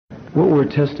What we're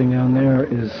testing down there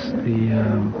is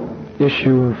the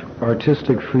issue of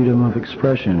artistic freedom of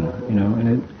expression,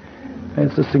 and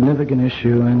it's a significant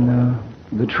issue, and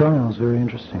the trial is very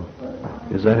interesting.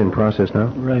 Is that in process now?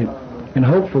 Right. And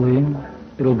hopefully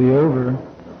it'll be over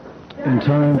in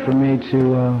time for me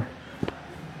to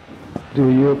do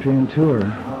a European tour.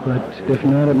 But if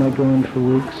not, it might go on for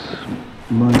weeks,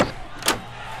 months.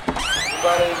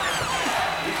 Everybody,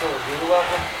 you're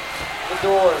welcome. The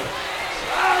Doors.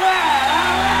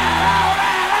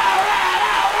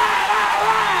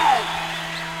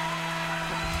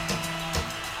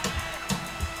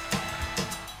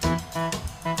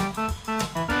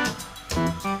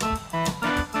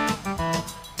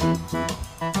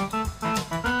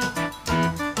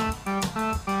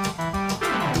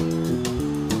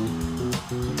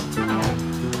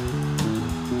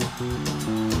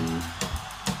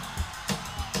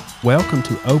 Welcome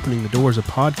to Opening the Doors, a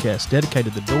podcast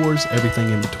dedicated to the Doors,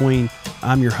 everything in between.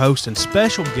 I'm your host and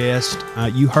special guest.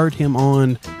 You heard him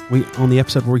on the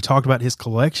episode where we talked about his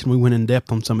collection. We went in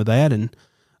depth on some of that and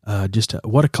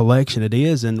what a collection it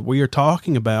is. And we are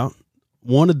talking about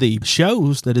one of the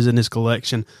shows that is in his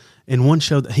collection and one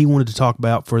show that he wanted to talk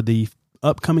about for the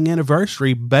upcoming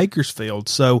anniversary, Bakersfield.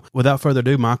 So without further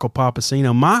ado, Michael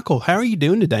Pappaceno. Michael, how are you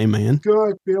doing today, man?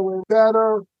 Good, feeling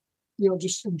better.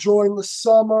 Just enjoying the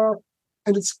summer,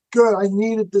 and it's good. I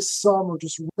needed this summer.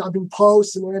 I've been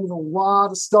posting and adding a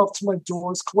lot of stuff to my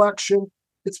Doors collection.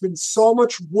 It's been so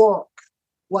much work.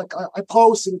 Like I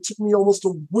posted, it took me almost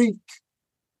a week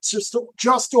just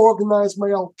to organize my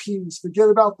LPs. Forget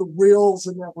about the reels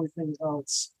and everything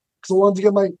else, because I wanted to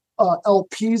get my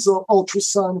LPs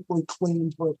ultrasonically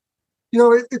cleaned. But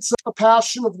it's a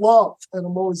passion of love, and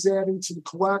I'm always adding to the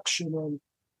collection. And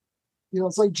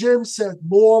it's like Jim said,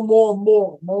 more and more and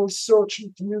more. I'm always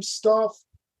searching for new stuff.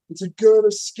 It's a good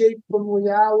escape from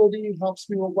reality. It helps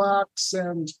me relax.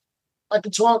 And I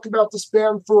could talk about this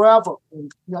band forever.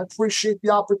 And I appreciate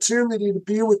the opportunity to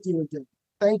be with you again.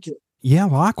 Thank you. Yeah,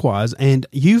 likewise. And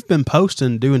you've been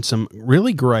doing some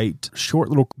really great short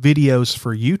little videos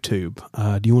for YouTube.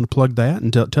 Do you want to plug that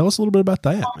and tell us a little bit about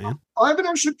that, man? I haven't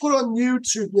actually put on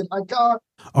YouTube yet.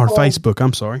 Or Facebook,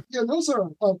 I'm sorry. Yeah, those are,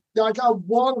 I got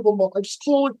one of them. I just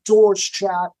call it Doors Chat.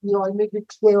 I make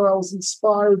it clear I was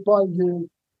inspired by you.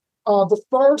 The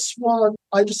first one,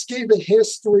 I just gave a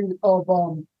history of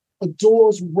a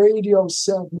Doors radio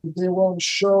segment. They were on a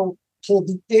show called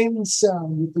The In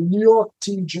Sound with the New York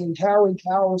DJ, Harry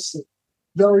Harrison,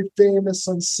 very famous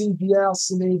on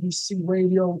CBS and ABC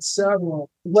radio, etc.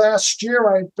 Last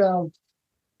year, I found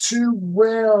two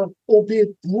rare, albeit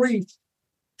brief,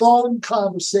 phone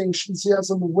conversations he has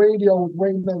on the radio with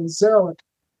Ray Manzarek.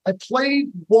 I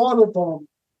played one of them.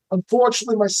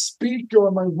 Unfortunately, my speaker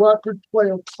and my record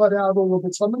player cut out a little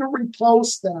bit, so I'm going to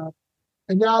repost that.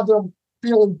 And now that I'm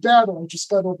feeling better, I just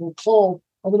got over a cold,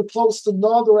 I'm going to post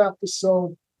another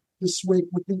episode this week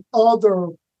with the other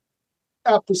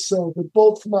episode. They're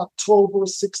both from October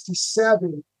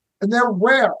 67. And they're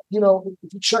rare.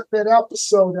 If you check that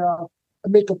episode out, I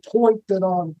make a point that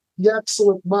on the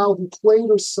excellent Mild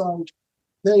Equator site,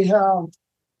 they have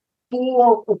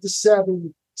 4 of the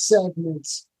 7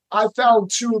 segments. I found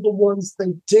 2 of the ones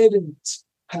they didn't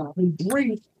have. In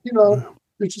brief,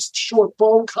 they're just short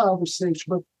phone conversation,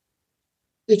 but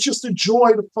it's just a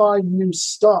joy to find new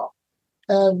stuff.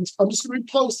 And I'm just going to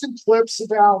be posting clips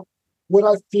about what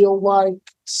I feel like,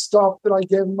 stuff that I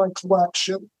get in my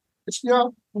collection. It's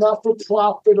not for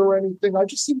profit or anything. I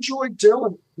just enjoy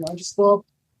doing it. I just love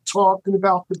talking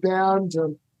about the band.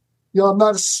 And, I'm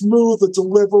not as smooth a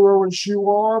deliverer as you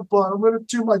are, but I'm going to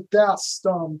do my best.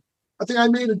 I think I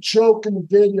made a joke in the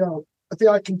video. I think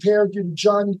I compared you to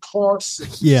Johnny Carson.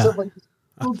 Yeah. So,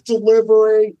 smooth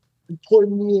delivery and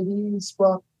putting me at ease.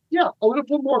 But, I'm going to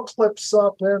put more clips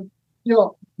up. And,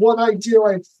 one idea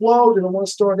I had floated, I want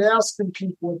to start asking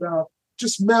people about,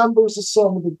 just members of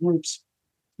some of the groups.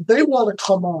 They want to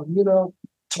come on,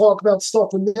 talk about stuff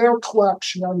in their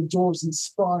collection out of Doors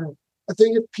inspired. I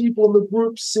think if people in the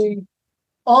group see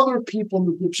other people in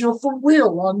the groups, for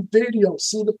real, on video,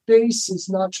 see the faces,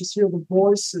 not just hear the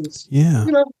voices. Yeah.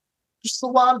 Just a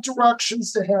lot of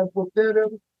directions to head with it,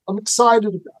 and I'm excited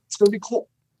about it. It's going to be cool.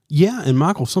 Yeah, and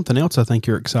Michael, something else I think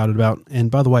you're excited about, and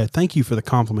by the way, thank you for the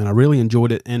compliment. I really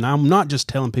enjoyed it, and I'm not just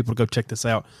telling people to go check this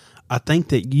out. I think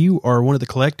that you are one of the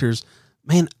collectors,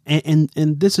 man, and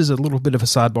this is a little bit of a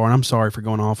sidebar, and I'm sorry for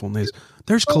going off on this.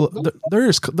 There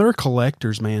are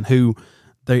collectors, man, who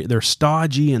they're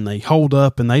stodgy and they hold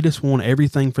up and they just want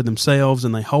everything for themselves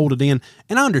and they hold it in.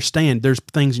 And I understand there's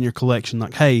things in your collection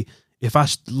like, hey, if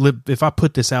I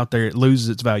put this out there, it loses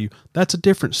its value. That's a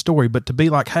different story. But to be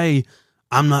like, hey,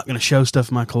 I'm not going to show stuff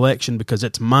in my collection because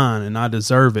it's mine and I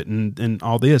deserve it and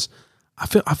all this. I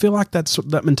feel like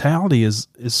that mentality is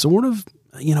sort of,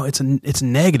 it's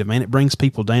negative, man. It brings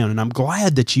people down. And I'm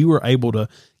glad that you were able to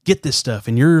get this stuff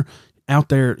and you're out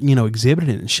there, exhibiting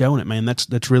it and showing it, man.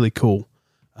 That's really cool.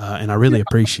 And I really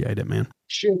appreciate it, man.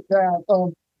 Appreciate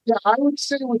that. Yeah, I would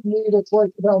say with me, that's like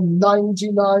about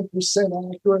 99%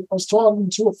 accurate. I was talking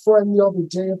to a friend the other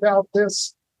day about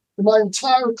this. In my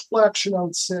entire collection, I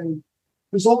would say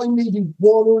there's only maybe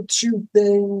one or two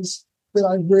things that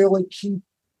I really keep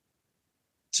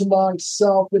to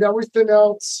myself, but everything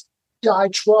else, yeah, I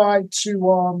try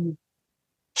to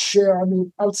share. I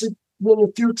mean, I would say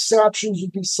a few exceptions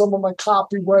would be some of my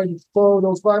copyrighted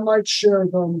photos, but I might share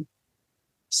them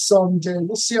someday.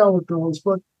 We'll see how it goes.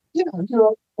 But yeah,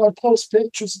 I post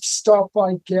pictures of stuff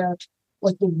I get,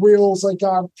 like the reels I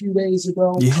got a few days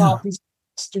ago, copies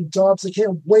of dubs. I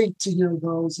can't wait to hear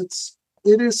those.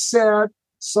 It is sad.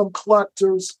 Some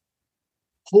collectors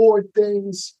hoard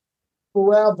things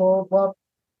forever, but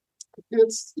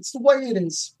it's the way it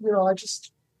is.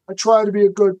 I try to be a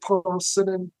good person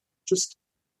and just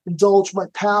indulge my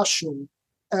passion.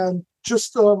 And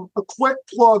just a quick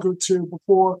plug or two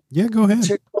before go ahead.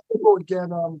 Take over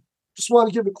again. Just want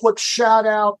to give a quick shout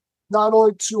out not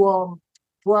only to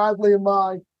Bradley and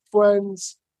my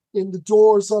friends in the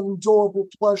Doors Unendurable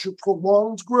Pleasure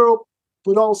Prolonged group,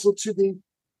 but also to the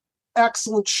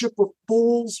excellent Ship of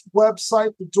Fools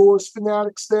website, the Doors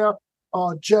fanatics there.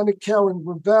 Jenna Karen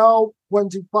Ravel,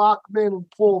 Wendy Bachman, and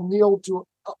Paul Neal do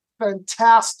a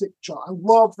fantastic job. I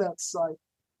love that site.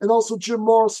 And also Jim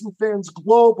Morrison Fans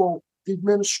Global, the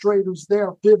administrators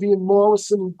there, Vivian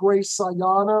Morrison and Grace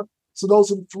Sayana. So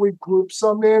those are the three groups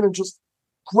I'm in, and just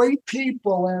great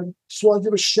people. And just want to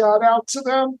give a shout out to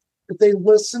them. If they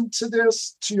listen to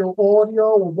this, to your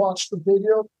audio or watch the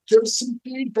video, give us some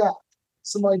feedback,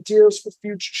 some ideas for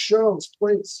future shows,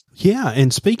 please. Yeah.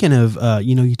 And speaking of,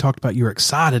 you talked about you were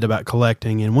excited about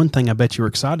collecting. And one thing I bet you were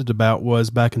excited about was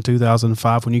back in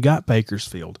 2005 when you got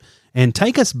Bakersfield. And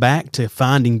take us back to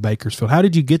finding Bakersfield. How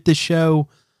did you get this show?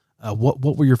 What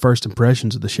were your first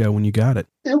impressions of the show when you got it?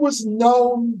 It was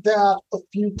known that a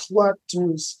few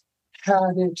collectors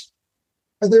had it.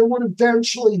 And then what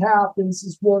eventually happens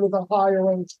is one of the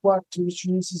higher-end collectors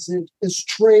uses it as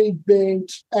trade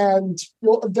bait and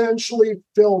eventually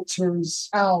filters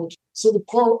out. So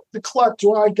the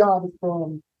collector I got it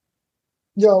from,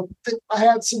 I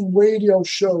had some radio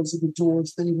shows of the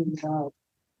Doors they didn't have.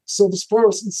 So this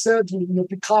person said to me,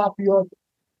 if you copy of,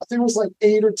 I think it was like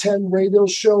 8 or 10 radio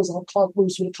shows, I'll cut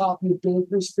loose with a copy of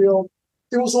Bakersfield.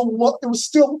 It was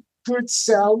still good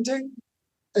sounding.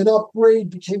 An upgrade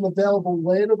became available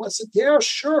later. But I said, yeah,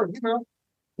 sure.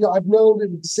 I've known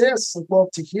it exists. I'd love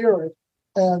to hear it.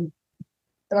 And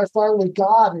I finally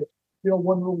got it.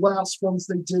 One of the last ones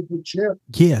they did with Jim.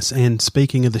 Yes. And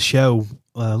speaking of the show,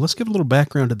 let's give a little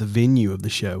background to the venue of the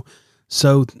show.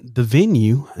 So the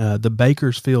venue, the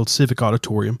Bakersfield Civic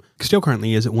Auditorium, still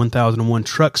currently is at 1001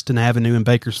 Truxton Avenue in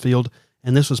Bakersfield.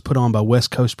 And this was put on by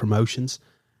West Coast Promotions.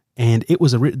 And it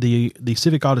was the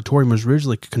Civic Auditorium was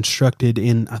originally constructed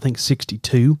in, I think,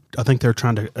 1962. I think they're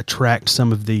trying to attract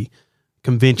some of the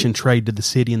convention trade to the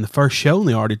city. And the first show in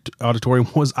the auditorium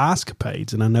was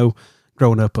Icecapades. And I know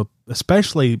growing up,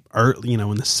 especially early, in the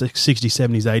 60s,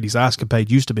 70s, 80s, Icecapade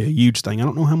used to be a huge thing. I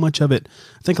don't know how much of it.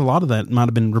 I think a lot of that might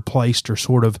have been replaced or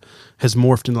sort of has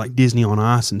morphed into like Disney on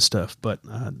Ice and stuff. But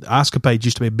Icecapades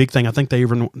used to be a big thing. I think they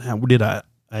even did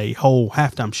a whole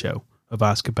halftime show of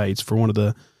Icecapades for one of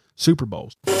the Super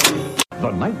Bowls.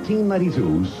 The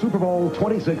 1992 Super Bowl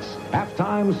 26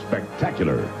 Halftime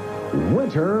Spectacular.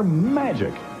 Winter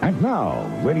Magic. And now,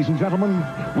 ladies and gentlemen,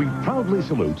 we proudly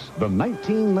salute the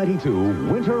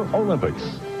 1992 Winter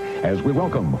Olympics as we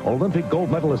welcome Olympic gold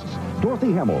medalists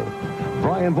Dorothy Hamill,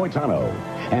 Brian Boitano,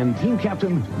 and team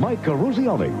captain Mike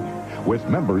Caruzioni, with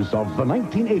members of the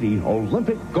 1980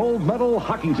 Olympic gold medal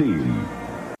hockey team.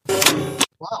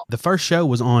 Wow. The first show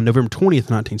was on November 20th,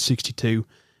 1962.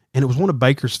 And it was one of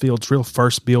Bakersfield's real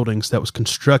first buildings that was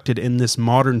constructed in this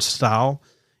modern style.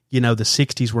 The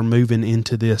 60s were moving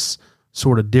into this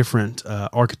sort of different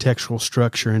architectural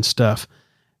structure and stuff.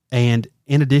 And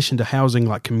in addition to housing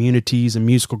like communities and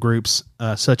musical groups,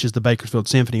 such as the Bakersfield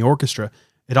Symphony Orchestra,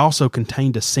 it also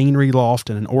contained a scenery loft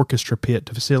and an orchestra pit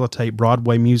to facilitate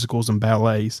Broadway musicals and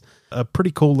ballets. A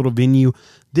pretty cool little venue.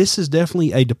 This is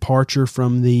definitely a departure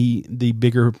from the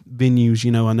bigger venues.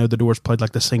 I know the Doors played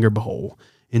like the Singer Bowl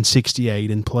in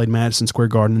 68 and played Madison Square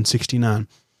Garden in 69.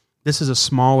 This is a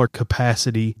smaller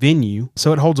capacity venue,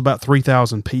 so it holds about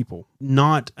 3,000 people.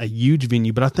 Not a huge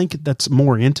venue, but I think that's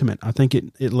more intimate. I think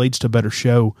it leads to a better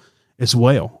show as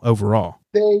well overall.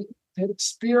 They had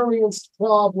experienced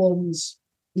problems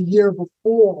the year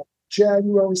before,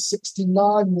 January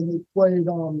 '69, when they played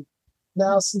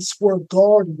Madison Square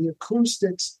Garden. The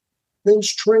acoustics,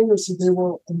 Vince Traynor said they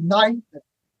were a nightmare,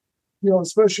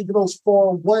 especially for those far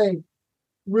away.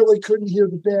 Really couldn't hear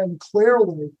the band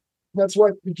clearly. That's why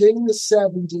at the beginning of the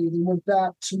 '70s, they went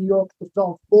back to New York to the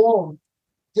Felt Forum.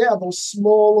 Yeah, those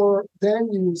smaller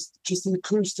venues, just the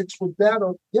acoustics were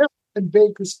better. Yeah, and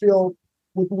Bakersfield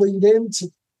would lead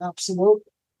into absolutely.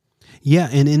 Yeah,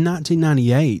 and in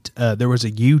 1998, there was a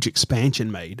huge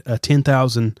expansion made. A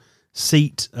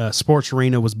 10,000-seat sports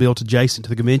arena was built adjacent to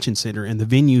the convention center, and the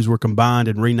venues were combined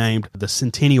and renamed the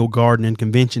Centennial Garden and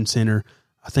Convention Center.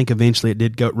 I think eventually it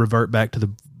did revert back to the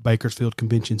Bakersfield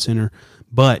Convention Center,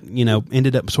 but,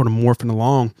 ended up sort of morphing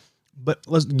along. But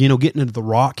let's, getting into the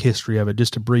rock history of it,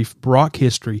 just a brief rock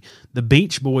history. The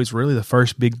Beach Boys were really the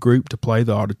first big group to play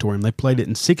the auditorium. They played it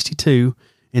in '62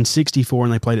 and '64,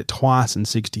 and they played it twice in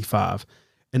 '65.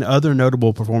 And other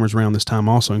notable performers around this time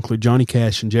also include Johnny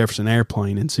Cash and Jefferson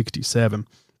Airplane in '67.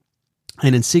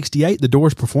 And in '68, the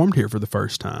Doors performed here for the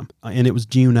first time, and it was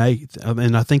June 8th.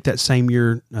 And I think that same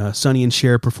year, Sonny and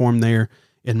Cher performed there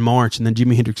in March, and then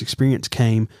Jimi Hendrix Experience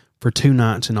came for 2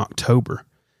 nights in October.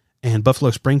 And Buffalo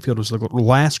Springfield was the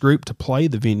last group to play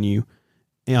the venue.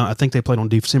 I think they played on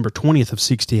December 20th of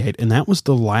 '68, and that was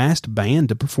the last band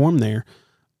to perform there.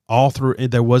 All through,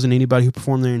 there wasn't anybody who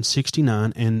performed there in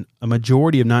 '69, and a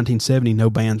majority of 1970,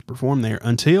 no bands performed there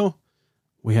until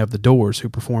we have the Doors who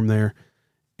performed there,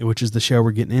 which is the show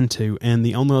we're getting into. And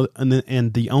the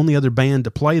only other band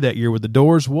to play that year with the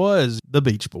Doors was the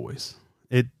Beach Boys.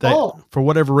 For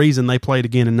whatever reason, they played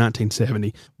again in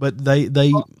 1970, but they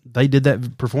did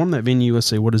that, perform that venue. Let's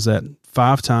see, what is that?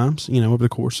 5 times, over the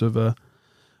course of the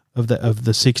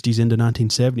 '60s into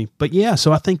 1970. But yeah,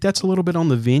 so I think that's a little bit on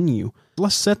the venue.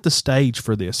 Let's set the stage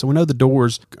for this. So we know the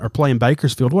Doors are playing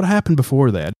Bakersfield. What happened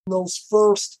before that? Those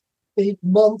first 8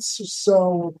 months or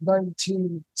so of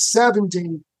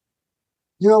 1970,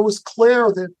 it was clear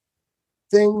that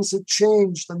things had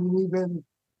changed. I mean, even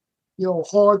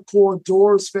hardcore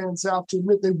Doors fans have to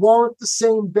admit they weren't the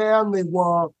same band they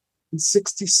were in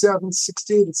 '67,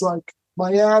 '68. It's like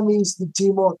Miami's the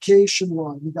demarcation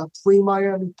line. You got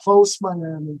pre-Miami,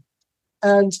 post-Miami.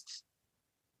 And,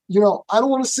 I don't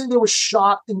want to say they were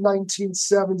shot in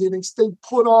 1970. They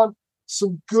put on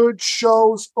some good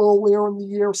shows earlier in the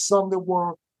year, some that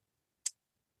were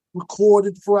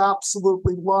recorded for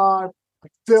Absolutely Live,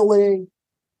 like Philly,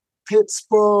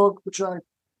 Pittsburgh, which I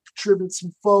contribute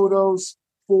some photos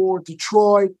for,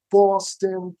 Detroit,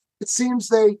 Boston. It seems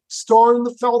they started in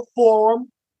the Felt Forum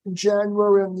in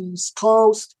January on the East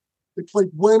Coast. They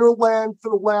played Winterland for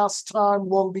the last time,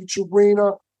 Long Beach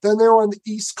Arena. Then they were on the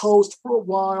East Coast for a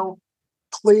while.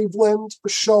 Cleveland, a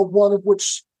show, one of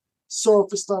which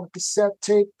surfaced on a cassette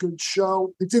tape, good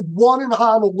show. They did one in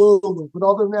Honolulu, but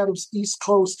other than that, it was East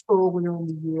Coast earlier in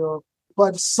the year.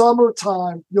 By the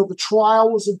summertime, the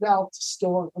trial was about to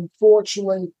start.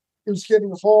 Unfortunately, it was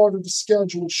getting harder to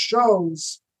schedule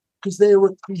shows because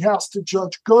he has to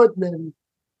judge Goodman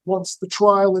once the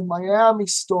trial in Miami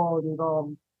started.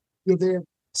 They had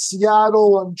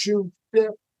Seattle on June 5th.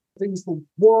 I think it's the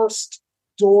worst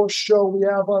Doors show we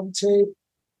have on tape.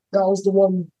 That was the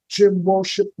one Jim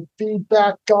worshipped the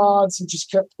feedback gods and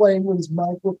just kept playing with his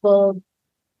microphone.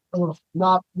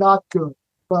 Not good.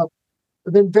 But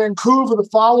then Vancouver the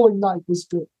following night was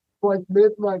good, like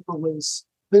midnight release.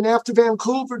 Then after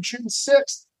Vancouver, June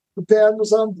 6th, the band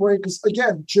was on break.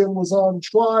 Again, Jim was on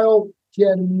trial. He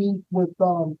had to meet with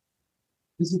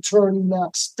his attorney,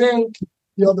 Max Fink.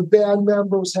 The band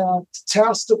members had to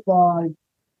testify.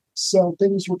 So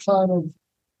things were kind of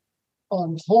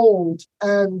on hold.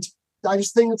 And I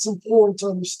just think it's important to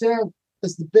understand,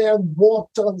 as the band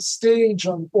walked on stage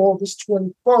on August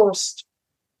 21st,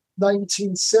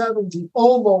 1970,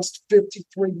 almost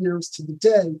 53 years to the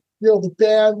day, the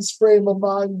band's frame of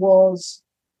mind was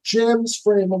Jim's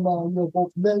frame of mind,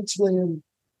 both mentally and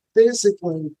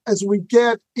physically. As we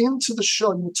get into the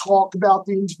show and we talk about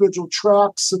the individual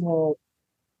tracks and all,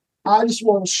 I just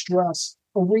want to stress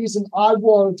a reason I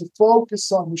wanted to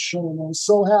focus on the show, and I was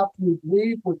so happy you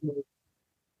agreed with me.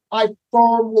 I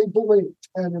firmly believe,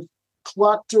 and if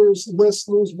collectors,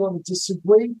 listeners want to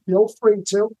disagree, feel free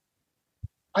to.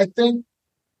 I think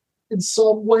in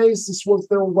some ways this was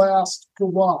their last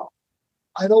hurrah.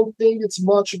 I don't think it's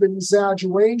much of an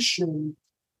exaggeration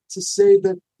to say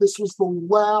that this was the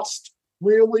last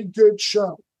really good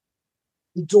show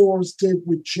the Doors did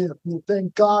with Jim.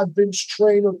 Thank God Vince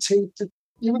Traynor taped it.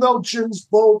 Even though Jim's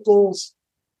vocals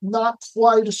not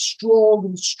quite as strong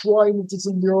and strident as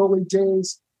in the early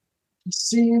days, He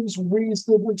seems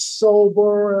reasonably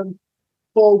sober and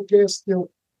focused.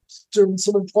 Doing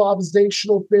some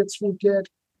improvisational bits we'll get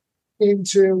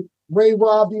into. Ray,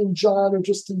 Robbie, and John are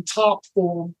just in top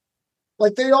form,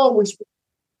 like they always.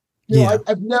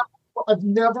 I've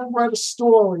never read a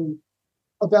story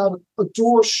about a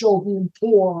Doors show being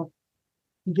poor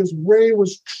because Ray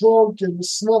was drunk and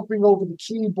was slumping over the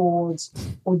keyboards,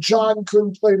 or John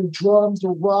couldn't play the drums,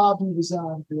 or Robbie was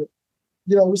out of it.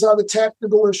 It was other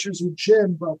technical issues with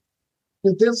Jim, but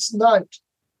this night,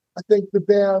 I think the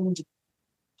band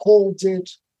pulled it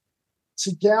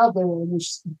together. It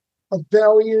was a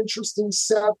very interesting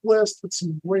set list with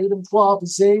some great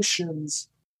improvisations.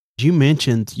 You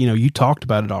mentioned, you talked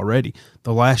about it already.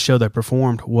 The last show they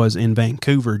performed was in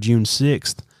Vancouver, June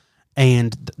 6th.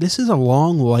 And this is a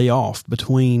long layoff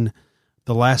between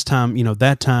the last time,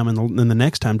 that time and the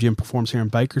next time Jim performs here in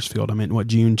Bakersfield. I mean,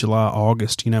 June, July,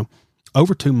 August,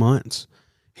 over 2 months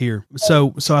here.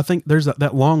 So I think there's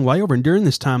that long layover. And during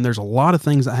this time, there's a lot of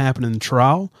things that happen in the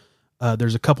trial.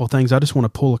 There's a couple of things. I just want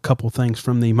to pull a couple of things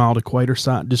from the Mild Equator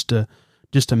site just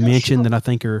to mention that I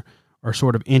think are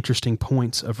sort of interesting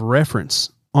points of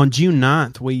reference. On June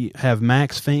 9th, we have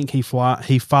Max Fink. He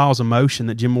files a motion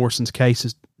that Jim Morrison's case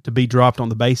is to be dropped on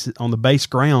the base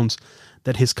grounds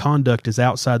that his conduct is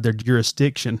outside their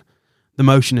jurisdiction. The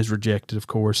motion is rejected, of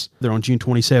course. Then on June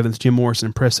 27th, Jim Morrison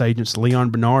and press agents Leon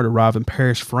Bernard arrive in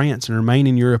Paris, France, and remain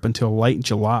in Europe until late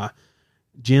July.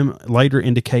 Jim later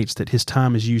indicates that his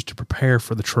time is used to prepare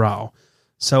for the trial.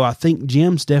 So I think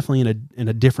Jim's definitely in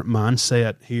a different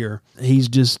mindset here. He's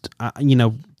just,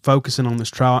 focusing on this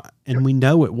trial, and we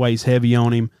know it weighs heavy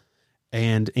on him.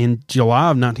 And in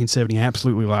July of 1970,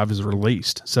 Absolutely Live is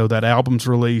released. So that album's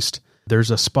released.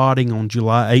 There's a spotting on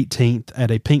July 18th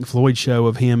at a Pink Floyd show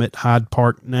of him at Hyde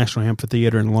Park National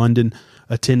Amphitheatre in London,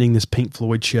 attending this Pink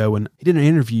Floyd show. And he did an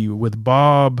interview with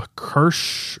Bob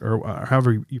Kirsch, or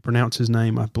however you pronounce his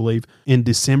name, I believe, in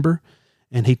December.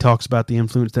 And he talks about the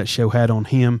influence that show had on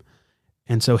him.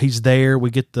 And so he's there.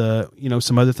 We get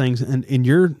some other things. And in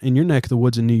your neck of the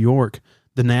woods in New York,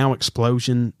 the Now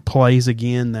Explosion plays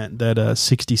again, that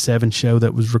 67 show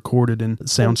that was recorded in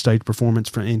soundstage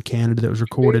performance in Canada that was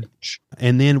recorded.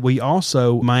 And then we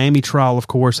also, Miami trial, of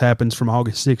course, happens from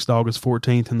August 6th to August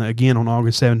 14th, and again on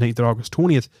August 17th to August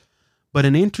 20th. But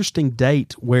an interesting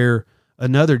date where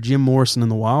another Jim Morrison in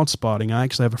the Wild spotting, I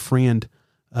actually have a friend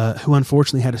who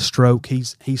unfortunately had a stroke.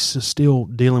 He's still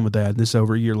dealing with that. This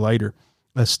over a year later.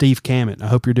 Steve Cammett. I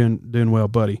hope you're doing well,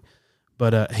 buddy.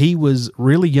 But he was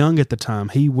really young at the time.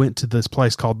 He went to this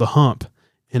place called The Hump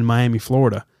in Miami,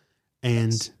 Florida,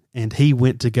 and he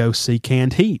went to go see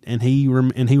Canned Heat. And he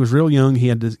was real young. He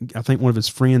had I think one of his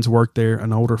friends worked there,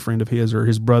 an older friend of his, or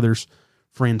his brother's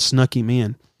friend snuck him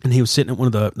in. And he was sitting at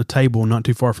one of the table not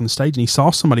too far from the stage, and he saw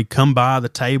somebody come by the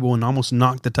table and almost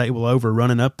knock the table over,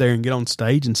 running up there and get on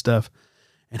stage and stuff.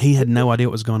 And he had no idea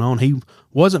what was going on. He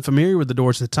wasn't familiar with the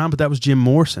Doors at the time, but that was Jim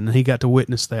Morrison, and he got to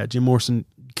witness that. Jim Morrison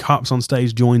hops on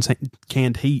stage, joins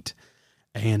Canned Heat,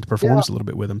 and performs a little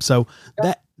bit with him. So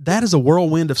that is a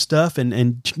whirlwind of stuff, and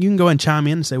you can go ahead and chime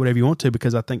in and say whatever you want to,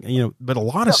 because I think, but a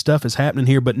lot of stuff is happening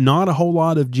here, but not a whole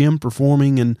lot of Jim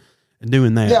performing and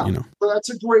doing that, Well, that's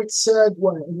a great segue,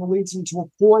 and it leads into a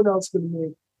point I was going to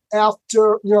make.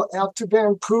 After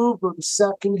Vancouver, the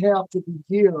second half of the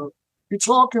year, you're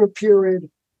talking a period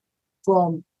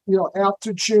from,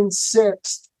 after June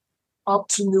 6th up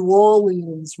to New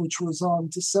Orleans, which was on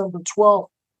December 12th.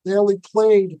 They only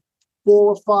played 4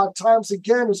 or 5 times.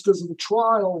 Again, it's because of the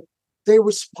trial. They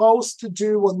were supposed to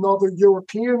do another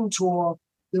European tour.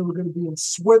 They were going to be in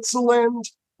Switzerland,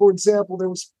 for example. They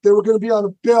were going to be on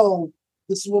a bill.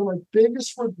 This is one of my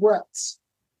biggest regrets.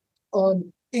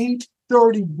 On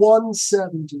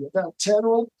 8/31/70, about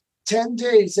 10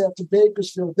 days after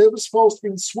Bakersfield, they were supposed to be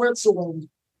in Switzerland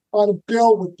on a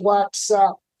bill with Black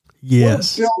Sabbath.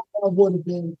 Yes. What a bill that would have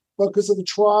been. But because of the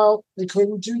trial, they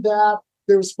couldn't do that.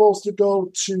 They were supposed to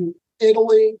go to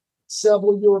Italy,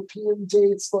 several European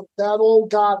dates, but that all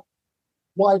got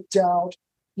wiped out.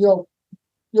 We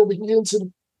get into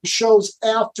the shows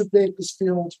after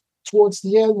Bakersfield, towards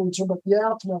the end, when we talk about the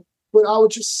aftermath. But I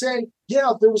would just say,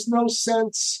 there was no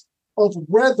sense of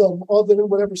rhythm other than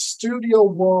whatever studio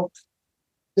work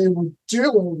they were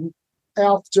doing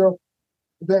after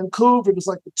Vancouver. It was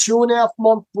like a 2.5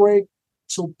 month break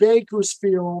till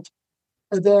Bakersfield.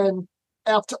 And then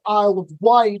after Isle of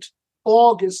Wight,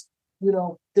 August, they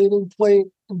didn't play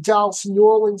in Dallas, New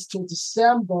Orleans till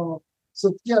December.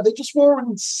 So, they just weren't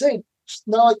in sync. It's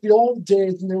not like the old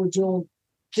days when they were doing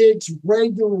gigs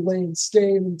regularly and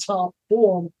staying in top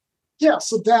form.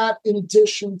 So that, in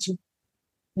addition to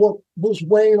what was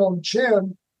weighing on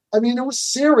Jim, I mean, it was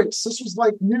serious. This was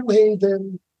like New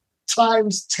Haven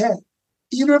times 10.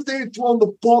 Even if they had thrown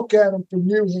the book at him for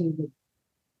New Haven,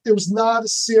 it was not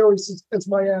as serious as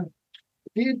Miami.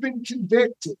 If he had been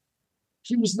convicted,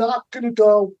 he was not going to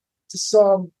go to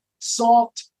some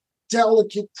soft,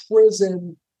 delicate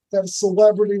prison that a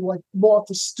celebrity like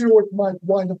Martha Stewart might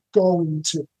wind up going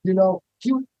to. You know,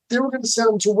 they were going to send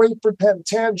him to Rainford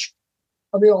Penitentiary.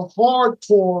 I mean, a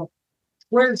hardcore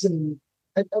prison.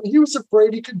 And he was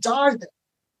afraid he could die there.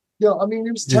 You know, I mean,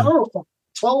 he was terrified.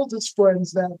 Told his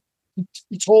friends that.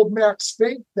 He told Max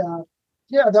Fate that.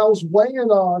 Yeah, that was weighing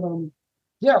on him.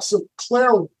 Yeah, so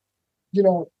clearly, you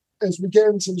know, as we get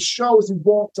into the show, as he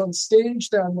walked on stage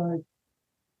that night,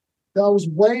 that was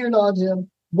weighing on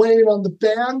him, weighing on the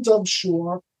band, I'm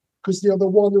sure, because, you know, they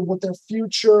wondered what their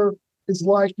future is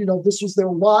like. You know, this was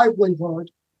their livelihood.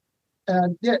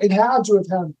 And, yeah, it had to have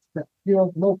had that, you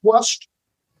know, no question.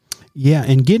 Yeah,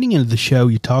 and getting into the show,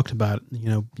 you talked about, you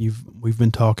know, we've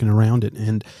been talking around it,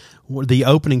 and the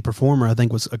opening performer, I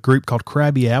think, was a group called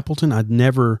Krabby Appleton. I've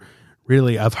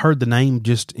heard the name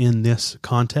just in this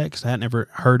context. I had never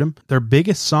heard them. Their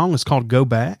biggest song is called Go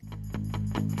Back.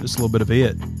 Just a little bit of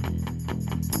it.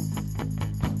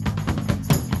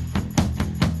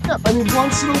 Yeah, I mean,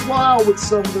 once in a while with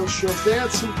some of those shows, they had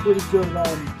some pretty good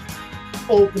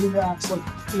opening acts, like,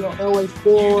 you know, LA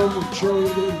Forum with Jerry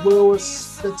Lee Lewis.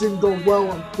 That didn't go well,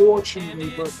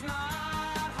 unfortunately, but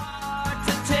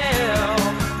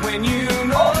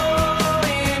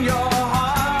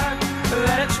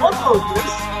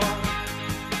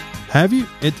Have you?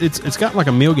 It's got like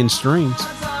a million streams.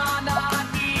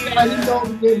 I didn't know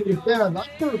the name of the band. I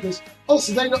heard this. Oh,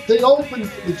 so they opened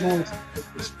for the Doors.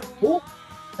 Cool.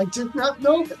 I did not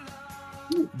know that.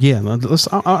 Yeah,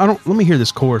 let me hear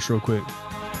this chorus real quick.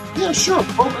 Yeah, sure.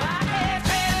 Okay.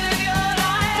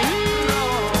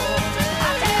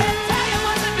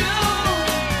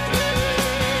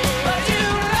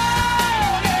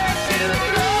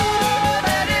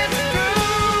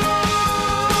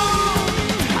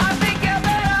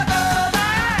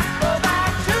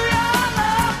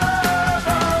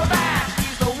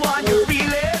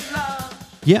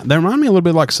 Yeah, they remind me a little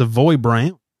bit like Savoy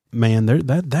Brown. Man,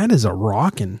 that is a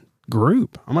rocking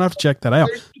group. I'm gonna have to check that out.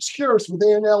 I'm just curious, were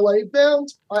they an LA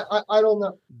band? I don't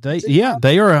know. They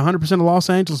are 100% a Los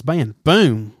Angeles band.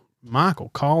 Boom. Michael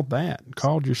called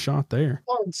your shot there.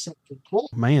 Cool.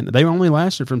 Man, they only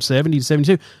lasted from 70 to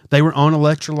 72. They were on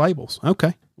Elektra labels.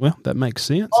 Okay. Well, that makes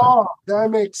sense. Oh, that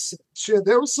makes sense. Yeah,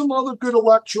 there were some other good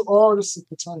Elektra artists at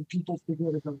the time. People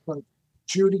forget about, like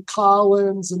Judy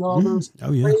Collins and others.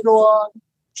 Oh, yeah. Later on,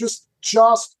 just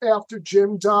after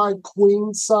Jim died,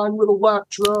 Queen signed with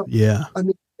Elektra. Yeah. I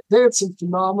mean, they had some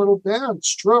phenomenal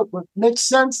bands, true, but it makes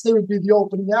sense they would be the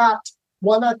opening act.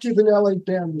 Why not give an LA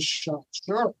band a shot?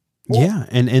 Sure. Cool. Yeah,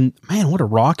 and man, what a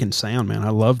rocking sound, man. I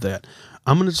love that.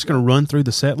 I'm just going to run through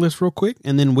the set list real quick,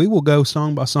 and then we will go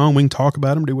song by song. We can talk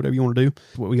about them, do whatever you want to do.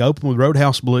 We open with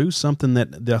Roadhouse Blues, something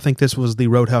that I think this was the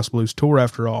Roadhouse Blues tour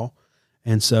after all.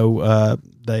 And so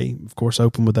they, of course,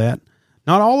 open with that.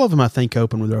 Not all of them, I think,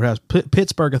 open with Roadhouse.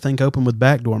 Pittsburgh, I think, opened with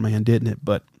Backdoor Man, didn't it?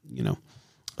 But, you know.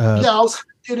 Yeah, I was going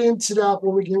to get into that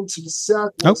when we get into the set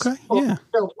list. Okay, yeah.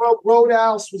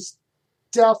 Roadhouse was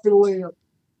definitely a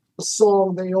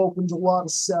song they opened a lot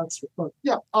of sets with. But,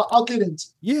 yeah, I'll get into it.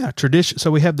 Yeah, tradition.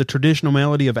 So we have the traditional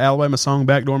melody of Alabama song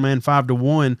Backdoor Man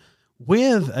 5-1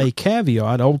 with a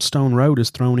caveat. Old Stone Road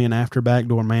is thrown in after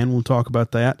Backdoor Man. We'll talk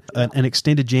about that. An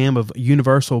extended jam of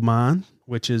Universal Mind,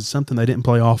 which is something they didn't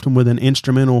play often, with an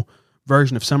instrumental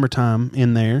version of Summertime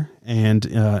in there. And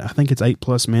I think it's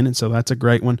 8+ minutes, so that's a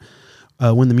great one.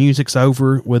 When the music's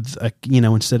over with,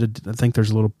 instead of, I think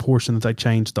there's a little portion that they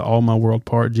changed the All My World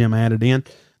part, Jim added in.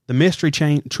 The Mystery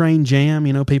Train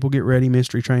Jam, people get ready,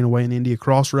 Mystery Train Away in India,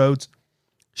 Crossroads,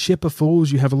 Ship of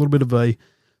Fools. You have a little bit of a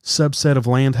subset of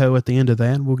Land Ho at the end of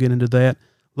that. We'll get into that.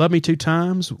 Love Me Two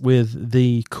Times with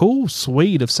the cool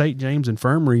suite of St. James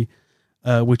Infirmary,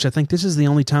 which I think this is the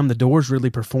only time the Doors really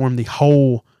performed the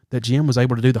whole, that Jim was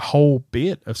able to do the whole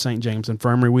bit of St. James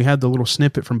Infirmary. We had the little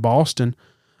snippet from Boston,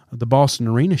 the Boston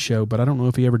Arena show, but I don't know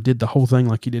if he ever did the whole thing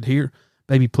like he did here.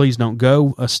 Baby Please Don't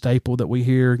Go, a staple that we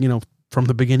hear, from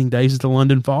the beginning days of the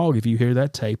London Fog. If you hear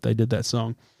that tape, they did that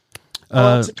song.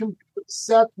 It's a complete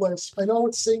set list. I know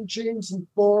it's St. James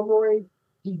Infirmary.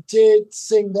 He did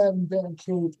sing that in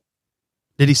Vancouver.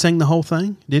 Did he sing the whole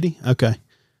thing? Did he? Okay.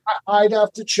 I'd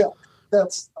have to check.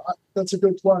 That's a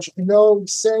good question. I know he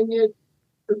sang it.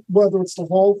 Whether it's the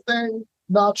whole thing,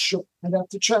 not sure. I'd have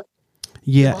to check.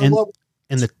 Yeah, and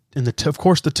of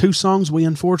course the two songs we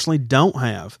unfortunately don't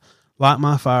have, Light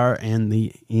My Fire and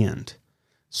The End.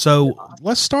 So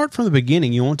let's start from the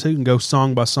beginning. You want to and go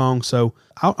song by song. So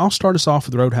I'll start us off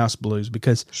with Roadhouse Blues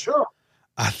because Sure.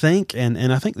 I think, and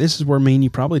I think this is where me and you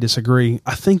probably disagree.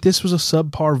 I think this was a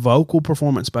subpar vocal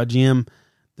performance by Jim.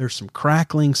 There's some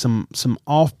crackling, some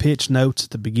off-pitch notes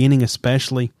at the beginning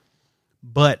especially.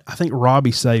 But I think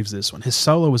Robbie saves this one. His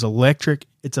solo is electric.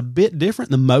 It's a bit different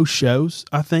than most shows,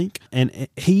 I think. And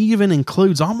he even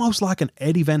includes almost like an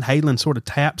Eddie Van Halen sort of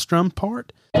tap strum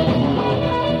part.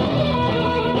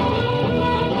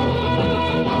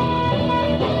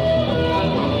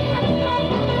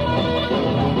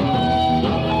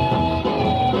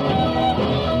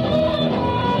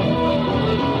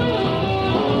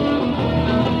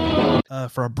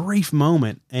 For a brief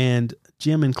moment, and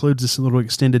Jim includes this little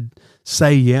extended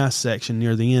Say Yeah section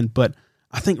near the end, but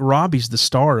I think Robbie's the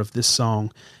star of this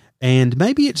song, and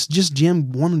maybe it's just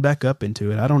Jim warming back up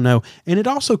into it. I don't know. And it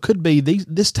also could be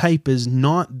this tape is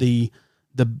not the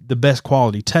best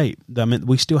quality tape. I mean,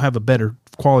 we still have a better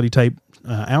quality tape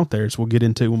out there, as we'll get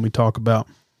into when we talk about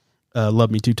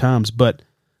Love Me Two Times, but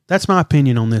that's my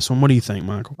opinion on this one. What do you think,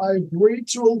 Michael? I agree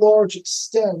to a large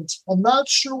extent. I'm not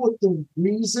sure what the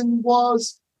reason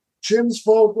was. Jim's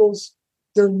vocals,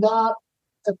 they're not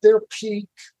at their peak.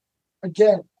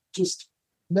 Again, just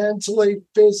mentally,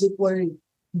 physically,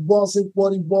 wasn't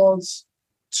what he was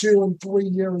 2 and 3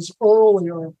 years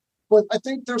earlier. But I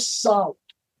think they're solid.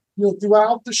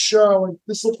 Throughout the show, and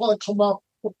this will probably come up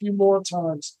a few more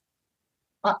times.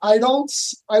 I don't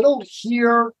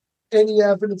hear any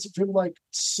evidence of him like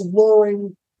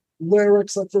slurring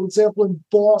lyrics. Like, for example, in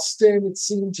Boston, it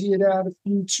seemed he had a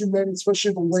few too many,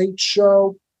 especially the Late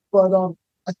Show. But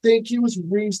I think he was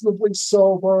reasonably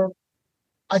sober.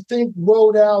 I think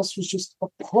Roadhouse was just a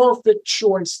perfect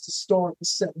choice to start the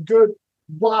set. Good,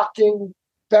 rocking,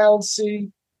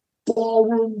 bouncy,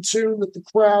 ballroom tune that the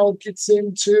crowd gets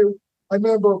into. I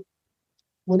remember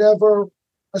whenever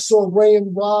I saw Ray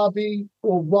and Robbie,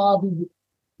 or Robbie,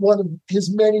 one of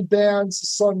his many bands,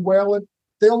 Son Whalen,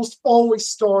 they almost always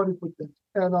started with it.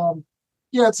 And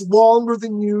it's longer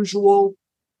than usual.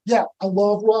 Yeah, I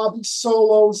love Robbie's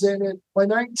solos in it. By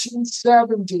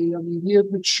 1970, I mean, he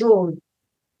had matured.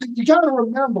 You got to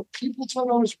remember, people don't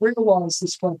always realize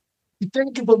this, but you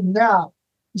think of him now,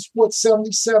 he's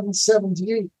 77,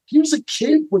 78. He was a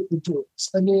kid with the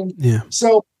Doors. I mean, yeah.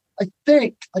 So I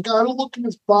think, I got to look in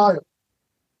his bio.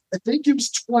 I think he was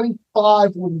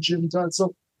 25 when Jim died.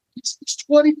 So he's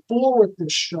 24 at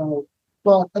this show.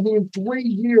 But, I mean, in 3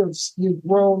 years, he had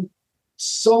grown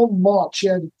so much. He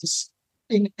had this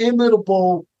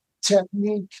inimitable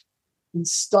technique and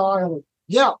style.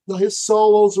 Yeah, his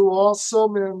solos are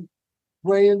awesome. And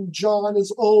Ray and John,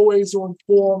 as always, are on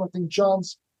form. I think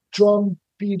John's drum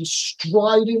beat is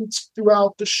strident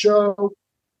throughout the show.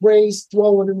 Ray's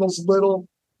throwing in those little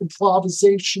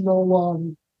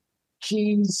improvisational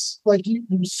keys like he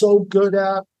was so good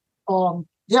at.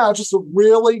 Just a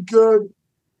really good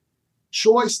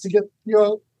choice to get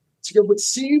what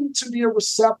seemed to be a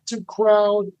receptive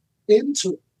crowd into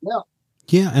it. Yeah.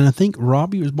 Yeah, and I think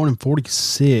Robbie was born in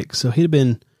 46, so he'd have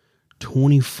been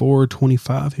 24,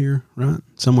 25 here, right?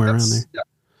 Somewhere around there. Yeah,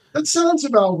 that sounds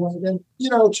about right. And,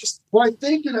 just when I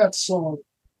think of that song,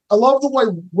 I love the way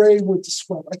Ray would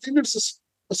describe it. I think there's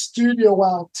a studio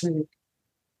outtake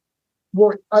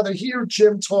where either he or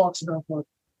Jim talks about it.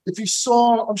 If you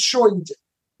saw, I'm sure you did,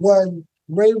 when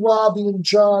Ray, Robbie, and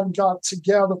John got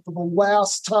together for the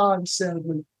last time,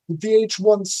 sadly, the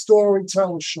VH1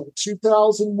 Storyteller Show,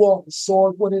 2001, saw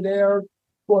it when it aired,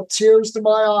 brought tears to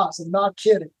my eyes. I'm not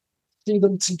kidding. See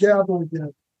them together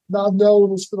again, not knowing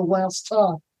it was for the last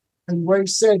time. And Ray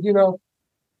said,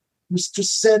 was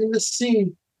just setting the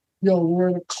scene. We're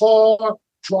in a car,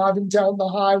 driving down the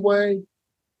highway,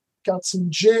 got some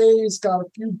J's, got a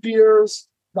few beers,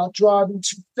 not driving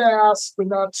too fast, but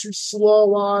not too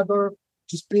slow either,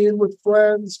 just being with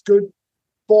friends, good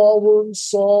ballroom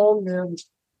song. And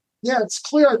yeah, it's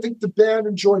clear. I think the band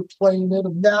enjoyed playing it, a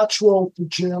natural for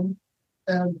Jim.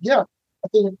 And yeah, I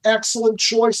think an excellent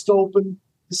choice to open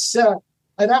the set.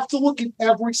 I'd have to look at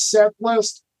every set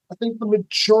list. I think the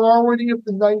majority of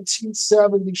the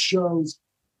 1970 shows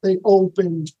they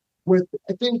opened with.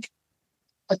 I think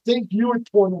you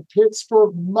would point out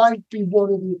Pittsburgh might be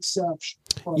one of the exceptions.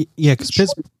 Yeah,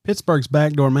 because Pittsburgh's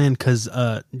Backdoor Man, because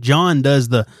John does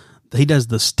the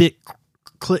stick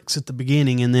clicks at the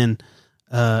beginning, and then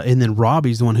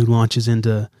Robbie's the one who launches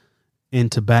into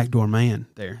Backdoor Man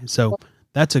there. So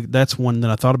that's one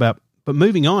that I thought about. But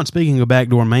moving on, speaking of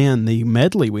Backdoor Man, the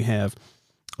medley we have,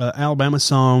 Alabama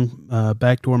Song,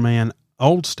 Backdoor Man,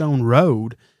 Old Stone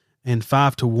Road, and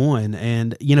 5 to 1.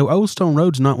 And, Old Stone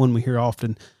Road's not one we hear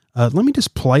often. Let me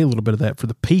just play a little bit of that for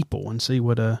the people and see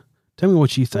what, tell me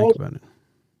what you think about it.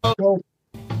 Go.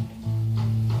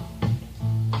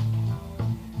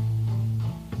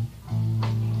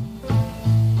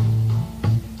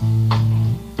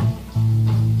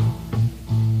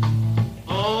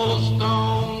 Old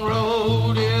Stone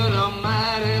Road is a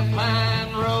mighty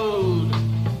fine road.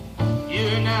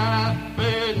 You're not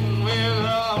burdened with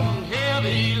a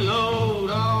heavy load,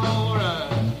 all right.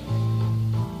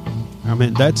 I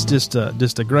mean, that's just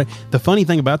a great, the funny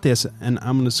thing about this, and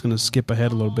I'm just going to skip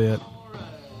ahead a little bit,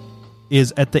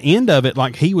 is at the end of it,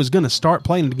 like he was going to start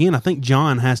playing it again. I think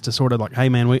John has to sort of like, hey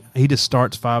man, he just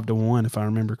starts 5-1 if I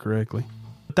remember correctly.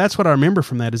 But that's what I remember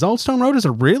from that is Old Stone Road is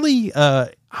a really, I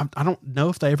don't know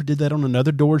if they ever did that on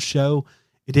another Doors show.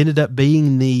 It ended up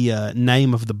being the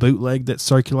name of the bootleg that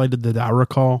circulated that I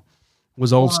recall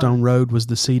was Old Stone Road was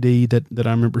the CD that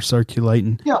I remember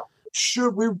circulating. Yeah.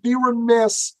 Should we be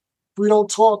remiss if we don't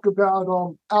talk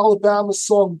about Alabama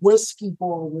song Whiskey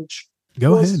Bar, which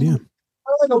Go ahead, yeah.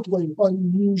 incredibly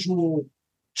unusual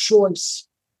choice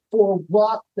for a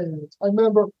rock band. I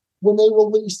remember when they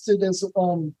released it as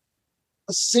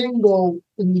a single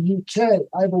in the UK.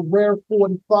 I have a rare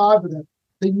 45 of them.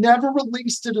 They never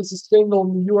released it as a single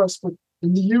in the US, but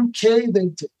in the UK they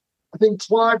did. I think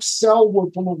Clive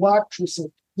Selwood from Electra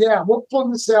said, yeah, we'll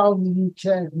put this out in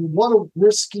the UK. I mean, what a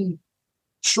risky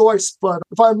choice. But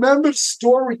if I remember the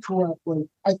story correctly,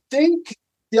 I think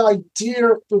the idea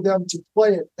for them to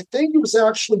play it, I think it was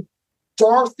actually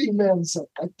Dorothy Menzies.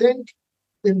 I think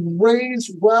in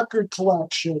Ray's record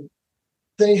collection,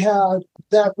 they had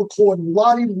that recording.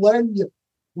 Lottie Lenya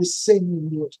was singing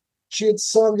it. She had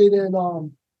sung it in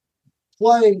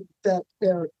play that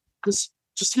era. Because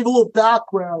just to give a little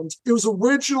background, it was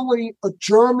originally a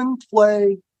German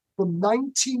play from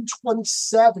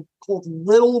 1927 called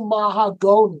Little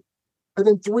Mahagoni. And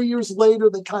then 3 years later,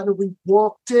 they kind of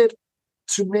reworked it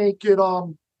to make it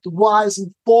the rise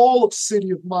and fall of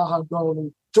City of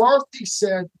Mahagoni. Dorothy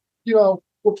said,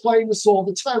 we're playing this all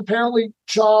the time. Apparently,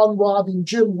 John, Robbie, and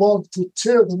Jim loved it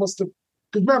too. They must have,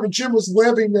 because remember, Jim was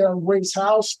living there in Ray's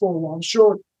house for a while. I'm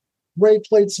sure Ray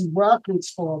played some records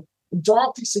for him. And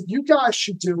Dorothy said, you guys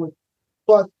should do it.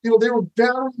 But, they were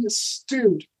very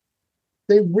astute.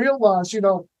 They realized,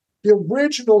 the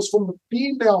originals from the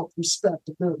female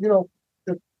perspective, they're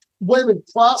women,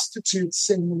 prostitutes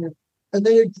singing it. And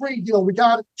they agreed, we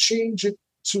got to change it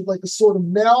to like a sort of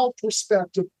male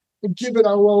perspective and give it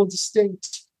our own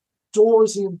distinct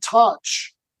Doorsian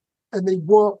touch. And they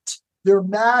worked their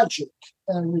magic.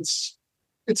 And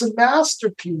it's a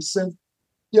masterpiece. And,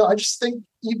 I just think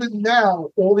even now,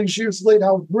 all these years later,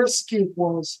 how risky it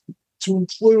was to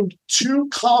include two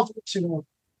covers,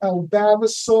 Alabama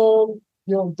song,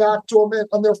 Backdoor Man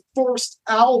on their first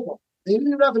album. They didn't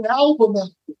even have an album out.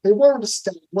 They weren't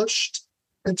established.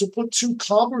 And to put two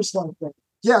covers like that,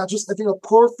 I think a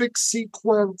perfect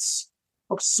sequence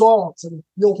of songs. And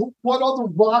what other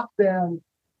rock band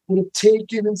would have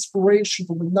taken inspiration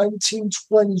from the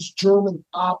 1920s German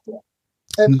opera?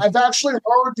 And I've actually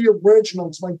heard the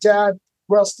originals. My dad,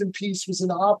 rest in peace, was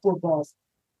an opera buff.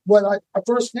 When I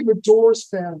first became a Doors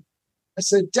fan, I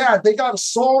said, Dad, they got a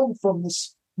song from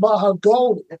this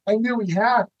Mahagoni. I knew he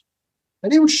had it.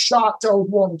 And he was shocked I would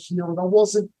want to hear it. I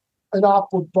wasn't an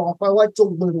opera buff. I liked a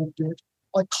little bit.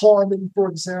 Like Carmen, for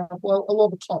example. I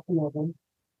love a couple of them.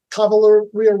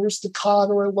 Cavalleria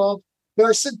Rusticana, I love. But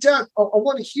I said, Dad, I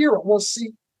want to hear it. I want to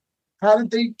see how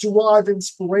did they derive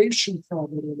inspiration from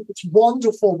it. It's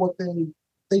wonderful what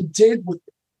they did with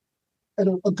it.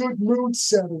 And a good mood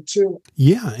setter, too.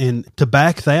 Yeah, and to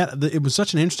back that, it was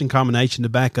such an interesting combination to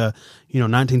back a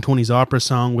 1920s opera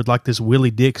song with like this Willie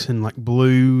Dixon like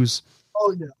blues.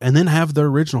 Oh yeah, and then have the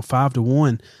original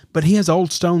 5-1. But he has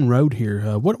Old Stone Road here.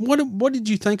 What did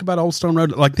you think about Old Stone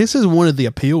Road? Like this is one of the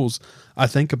appeals I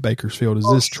think of Bakersfield is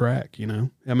this track. I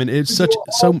mean it's so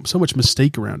much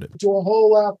mystique around it. Do a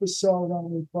whole episode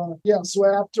on it, but So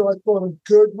after I thought a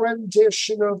good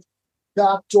rendition of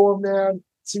Backdoor Man.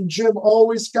 See, Jim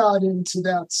always got into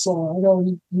that song. I know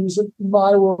he was an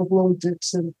admirer of Willie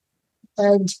Dixon.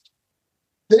 And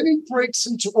then he breaks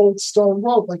into Old Stone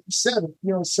Road, like you said,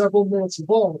 several minutes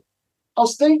ago. I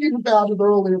was thinking about it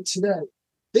earlier today.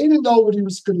 They didn't know what he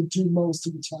was going to do most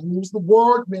of the time. He was the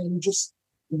word man who just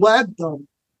led them.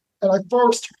 And I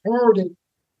first heard it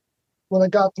when I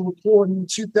got the recording in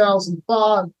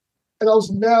 2005, and I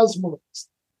was mesmerized.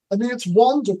 I mean, it's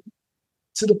wonderful.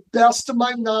 To the best of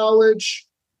my knowledge,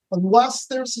 unless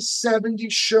there's a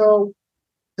 70s show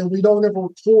that we don't have a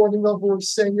recording of or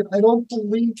sing it, I don't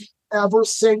believe he ever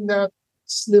sang that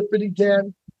snippet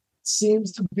again. It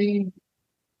seems to be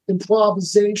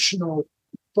improvisational.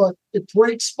 but it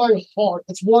breaks my heart.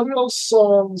 It's one of those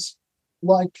songs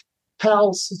like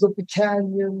Palaces of the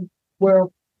Canyon, where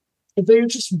if they had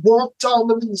just worked on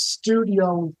them in the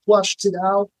studio and fleshed it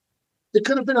out, it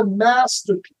could have been a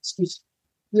masterpiece. Because,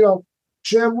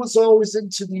 Jim was always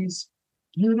into these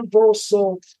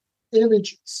universal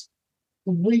images.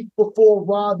 The week before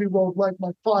Robbie wrote Like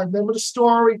My Fire, remember the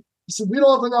story? He said, we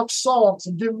don't have enough songs.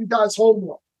 I'm giving you guys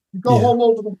homework. You go home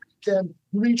over the weekend,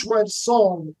 you each write a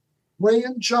song. Ray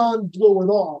and John blew it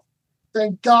off.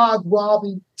 Thank God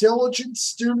Robbie, diligent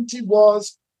student he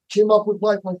was, came up with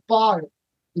Like My Fire.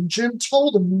 And Jim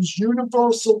told him these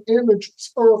universal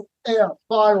images, earth, air,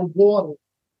 fire, water.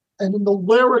 And in the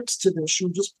lyrics to this,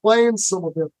 you're just playing some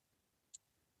of it.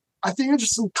 I think it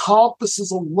just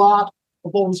encompasses a lot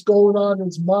of what was going on in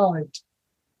his mind.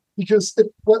 Because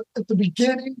at the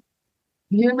beginning,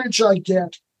 the image I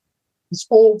get is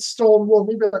old stone road,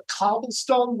 maybe a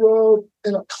cobblestone road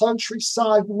in a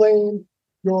countryside lane.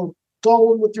 You're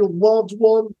going with your loved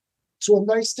one to a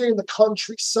nice day in the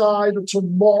countryside or to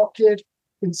market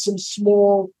in some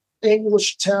small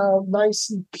English town,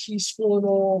 nice and peaceful and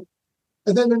all.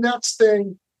 And then the next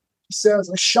thing he says,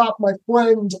 I shot my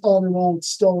friend on an old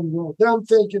stone road. Then I'm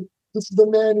thinking, this is the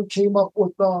man who came up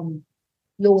with,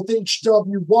 with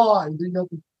HWY,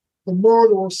 the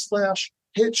murderer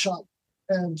 / hitchhike.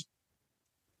 And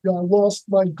I lost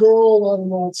my girl on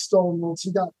an old stone road.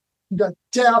 So you got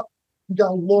death, you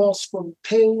got loss from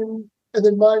pain, and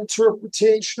then my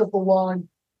interpretation of the line,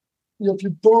 if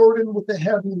you're burdened with a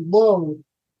heavy load.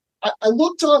 I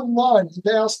looked online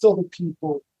and asked other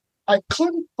people. I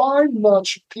couldn't find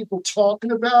much people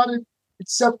talking about it,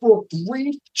 except for a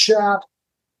brief chat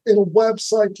in a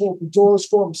website called The Doors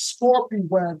Forum Scorpion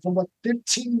Wag from like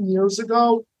 15 years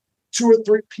ago. 2 or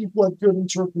 3 people had good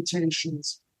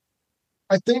interpretations.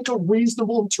 I think a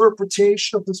reasonable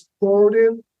interpretation of this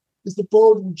burden is the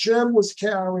burden Jim was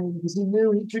carrying because he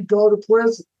knew he could go to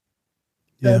prison.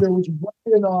 Yeah. And it was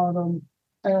weighing on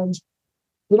him.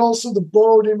 But also the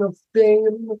burden of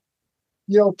fame.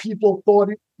 People thought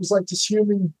it was like this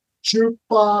human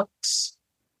jukebox,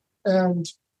 and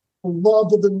the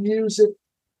love of the music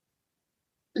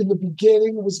in the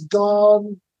beginning was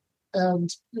gone. And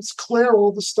it's clear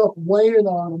all the stuff weighing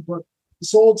on him, but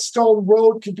this old stone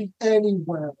road could be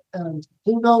anywhere, and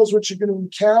who knows what you're going to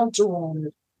encounter on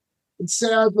it. And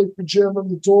sadly for Jim and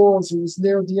the Doors, it was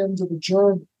near the end of the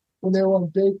journey when they were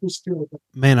on Bakersfield.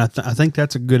 Man, I think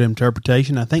that's a good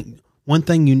interpretation. I think one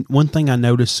thing I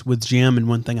noticed with Jim, and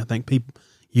one thing I think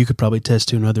you could probably attest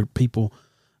to, and other people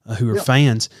who are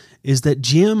fans, is that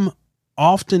Jim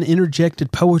often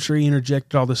interjected poetry,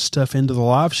 interjected all this stuff into the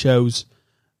live shows.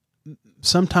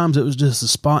 Sometimes it was just the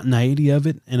spontaneity of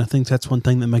it, and I think that's one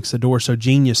thing that makes the Doors so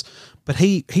genius. But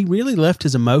he really left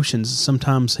his emotions.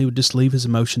 Sometimes he would just leave his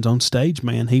emotions on stage,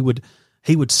 man. He would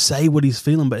say what he's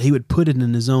feeling, but he would put it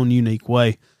in his own unique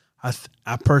way.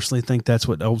 I personally think that's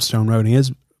what Old Stone Road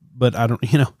is, but I don't,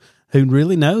 who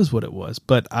really knows what it was.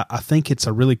 But I think it's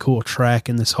a really cool track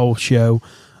in this whole show.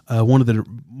 One of the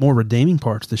more redeeming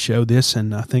parts of the show, this,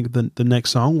 and I think the next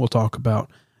song we'll talk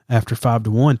about after 5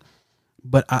 to 1.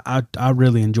 But I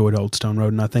really enjoyed Old Stone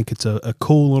Road, and I think it's a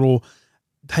cool little,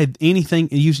 hey, anything,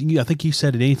 I think you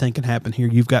said it, anything can happen here.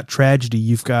 You've got tragedy,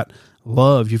 you've got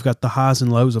love, you've got the highs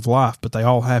and lows of life, but they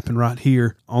all happen right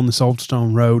here on this Old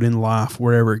Stone Road in life,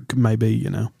 wherever it may be,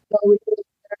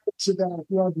 To that,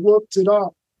 I've looked it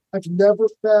up. I've never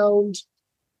found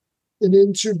an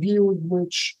interview in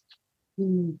which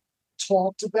he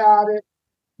talked about it.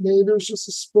 Maybe it was just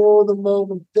a spur of the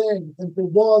moment thing. If it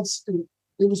was,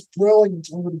 it was brilliant.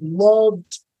 I would have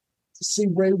loved to see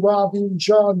Ray, Robbie, and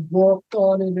John work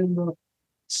on it in the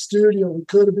studio. It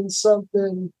could have been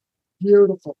something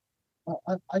beautiful.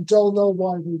 I don't know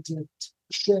why they did.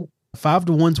 Shame. 5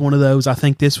 to 1's one of those. I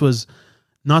think this was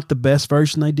not the best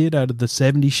version they did out of the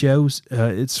 70 shows.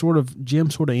 It's sort of,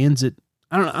 Jim sort of ends it.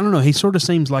 I don't know. He sort of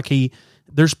seems like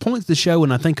there's points to the show,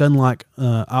 and I think unlike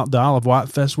the Isle of Wight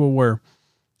Festival, where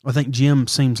I think Jim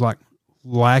seems like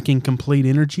lacking complete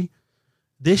energy.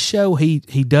 This show, he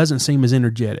doesn't seem as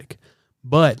energetic,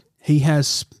 but he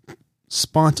has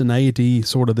spontaneity,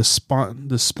 sort of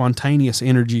the spontaneous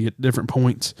energy at different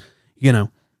points,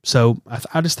 So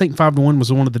I just think 5 to 1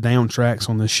 was one of the down tracks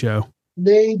on this show.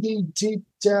 Maybe deep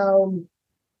down,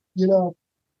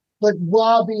 like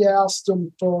Robbie asked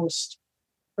him first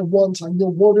at one time,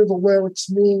 what do the lyrics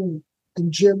mean?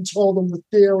 And Jim told him the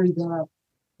theory that,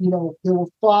 there were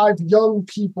 5 young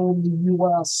people in the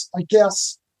U.S., I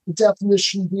guess, the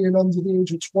definition being under the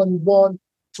age of 21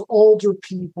 to older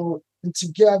people, and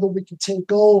together we could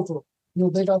take over.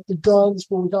 They got the guns,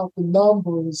 but we got the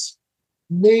numbers.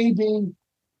 Maybe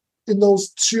in those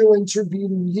 2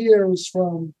 intervening years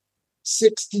from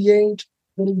 68,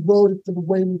 when he wrote it for the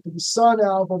Waiting for the Sun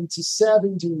album, to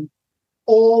 70,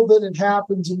 all that had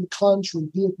happened in the country,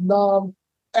 Vietnam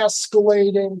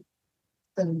escalating,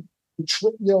 and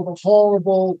the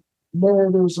horrible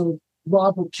murders of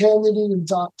Robert Kennedy and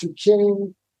Dr.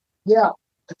 King. Yeah,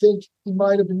 I think he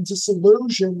might have been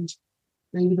disillusioned,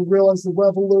 maybe to realize the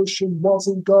revolution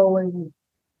wasn't going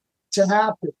to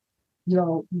happen.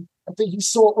 I think he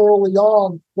saw early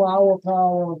on flower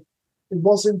power, it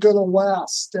wasn't going to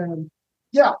last. And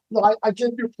yeah, I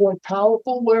get your point.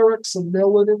 Powerful lyrics, a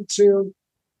militant too.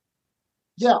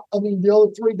 Yeah, I mean, the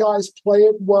other 3 guys play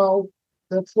it well.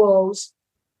 They're pros.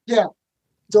 Yeah,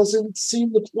 doesn't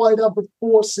seem to quite have the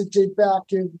force it did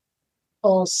back in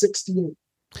 68.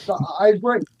 I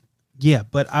agree. Yeah,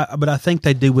 but I think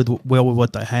they do well with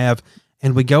what they have.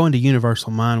 And we go into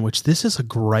Universal Mind, which this is a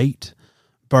great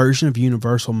version of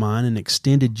Universal Mind, an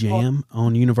extended jam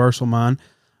on Universal Mind.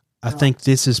 I think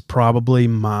this is probably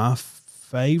my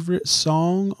favorite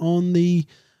song on the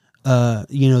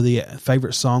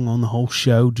favorite song on the whole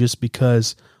show, just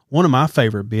because one of my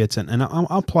favorite bits, and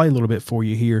I'll play a little bit for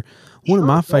you here. One of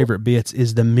my favorite bits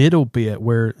is the middle bit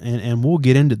where, and we'll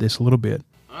get into this a little bit.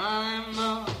 I'm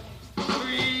a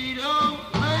freedom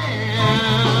man.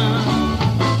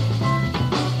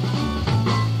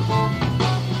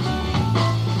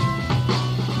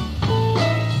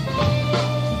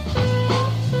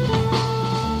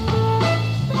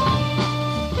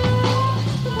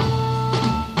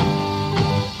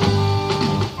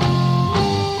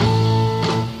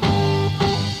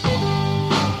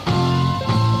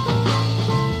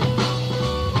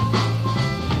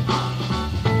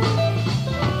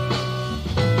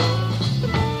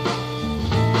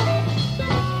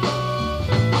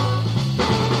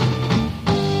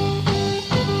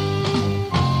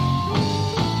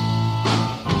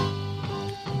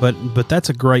 But that's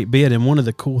a great bit, and one of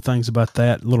the cool things about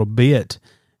that little bit,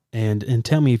 and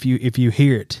tell me if you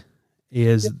hear it,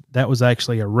 is that was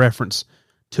actually a reference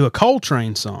to a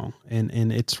Coltrane song,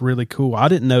 and it's really cool. I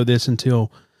didn't know this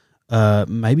until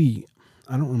maybe,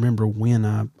 I don't remember when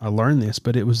I learned this,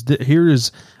 but it was here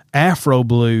is Afro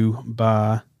Blue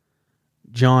by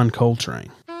John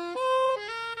Coltrane.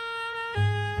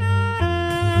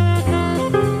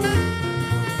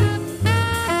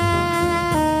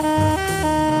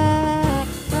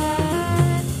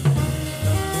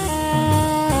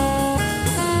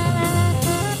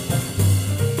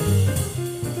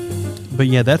 But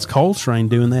yeah, that's Coltrane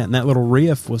doing that, and that little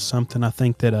riff was something I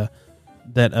think that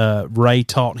Ray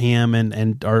taught him,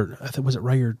 or I think was it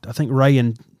Ray, or I think Ray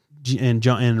and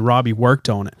John and Robbie worked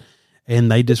on it,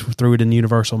 and they just threw it in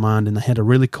Universal Mind, and they had a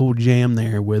really cool jam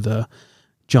there with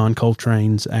John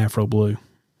Coltrane's Afro Blue.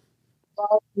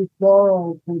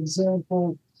 For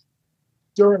example,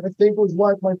 during I think it was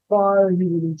Light My Fire, he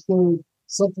would include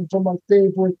something from My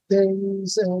Favorite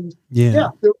Things, and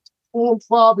there were full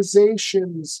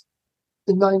improvisations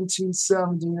in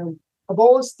 1970, and I've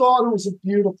always thought it was a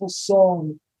beautiful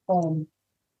song.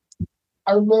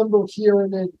 I remember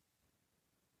hearing it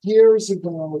years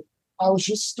ago. I was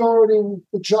just starting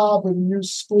the job at a new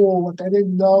school, like I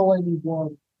didn't know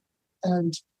anyone,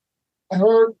 and I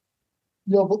heard,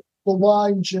 the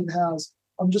line Jim has,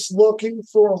 "I'm just looking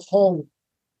for a home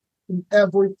in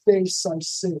every face I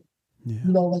see."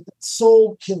 Like that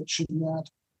soul kitchen, that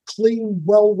clean,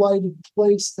 well-lighted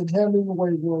place that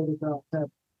Hemingway wrote about, that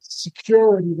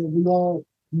security that we all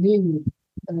need.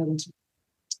 And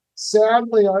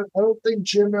sadly, I don't think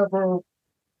Jim ever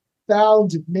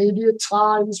found it. Maybe at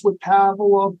times with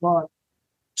Pavlov, but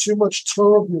too much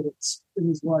turbulence in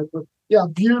his life. But yeah,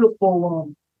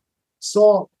 beautiful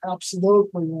song,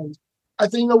 absolutely. And I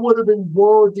think it would have been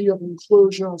worthy of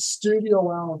inclusion on a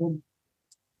studio album.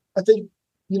 I think,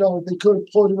 they could have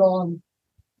put it on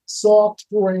Soft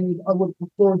Parade. I would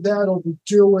prefer that over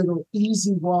Do It or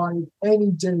Easy Ride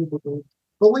any day of the week.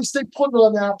 But at least they put it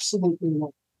on Absolutely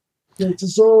Love. It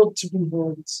deserved to be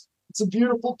heard. It's a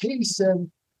beautiful piece,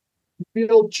 and you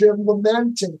feel Jim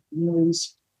lamenting.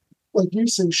 He's, like you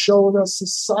say, showing us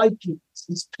his psyche,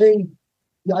 his pain,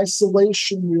 the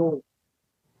isolation we all.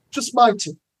 Just my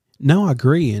take. No, I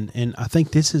agree, and I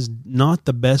think this is not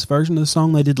the best version of the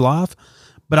song they did live,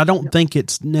 but I don't think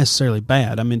it's necessarily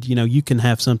bad. I mean, you can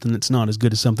have something that's not as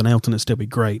good as something else and it still be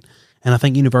great. And I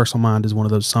think Universal Mind is one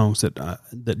of those songs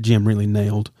that Jim really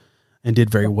nailed and did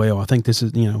very well. I think this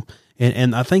is,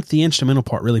 and I think the instrumental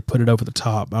part really put it over the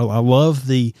top. I love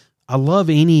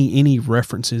any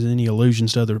references, any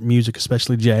allusions to other music,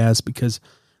 especially jazz, because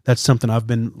that's something I've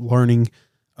been learning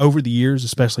over the years,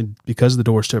 especially because of the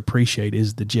Doors, to appreciate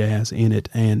is the jazz in it.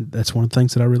 And that's one of the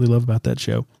things that I really love about that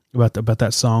show. about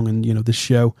that song and, this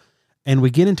show. And we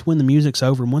get into When the Music's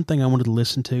Over. And one thing I wanted to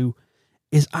listen to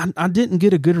is I didn't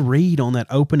get a good read on that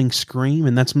opening scream.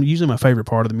 And that's usually my favorite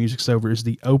part of The Music's Over is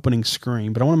the opening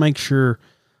scream. But I want to make sure,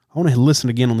 I want to listen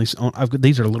again on these.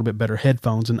 These are a little bit better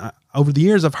headphones. And over the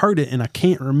years I've heard it and I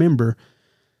can't remember.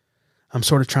 I'm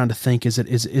sort of trying to think, is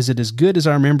it as good as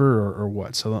I remember or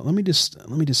what? So let me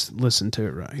just listen to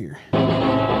it right here.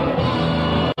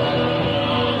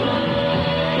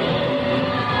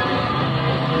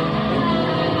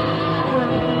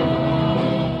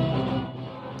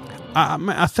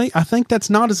 I think that's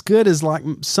not as good as like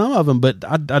some of them, but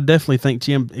I definitely think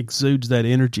Jim exudes that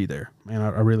energy there. Man,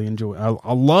 I really enjoy it.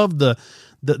 I love the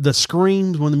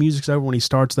screams when the music's over, when he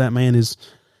starts that, man, is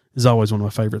always one of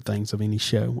my favorite things of any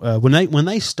show. When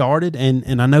they started,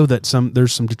 and I know that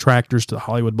there's some detractors to the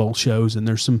Hollywood Bowl shows, and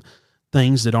there's some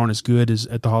things that aren't as good as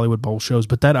at the Hollywood Bowl shows,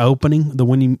 but that opening,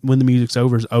 when the music's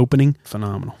over is opening,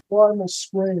 phenomenal. Primal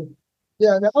scream.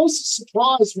 Yeah, I was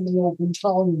surprised when they opened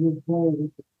Hollywood Bowl.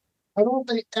 I don't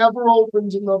think they ever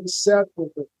opened another set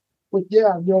with it. But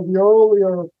yeah, the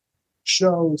earlier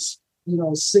shows,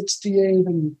 68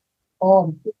 and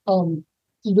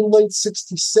even late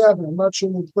 67. I'm not sure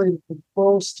when they played it for the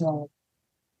first time.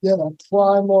 Yeah, that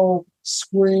primal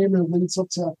scream, it leads up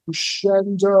to that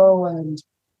crescendo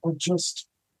or just,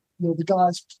 the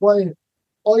guys playing.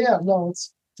 Oh yeah, no,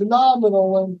 it's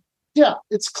phenomenal. And yeah,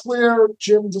 it's clear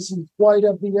Jim doesn't quite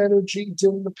have the energy he did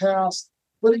in the past.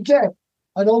 But again,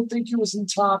 I don't think he was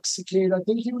intoxicated. I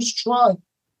think he was trying.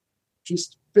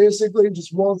 Just basically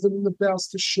just wasn't in the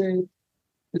best of shape.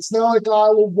 It's not like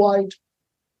Isle of Wight,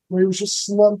 where he was just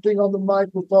slumping on the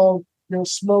microphone,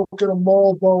 smoking a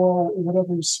Marlboro or whatever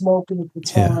he was smoking at the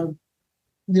time.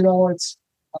 Yeah.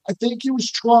 I think he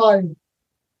was trying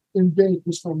in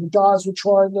Bakersfield. The guys were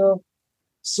trying to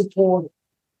support it.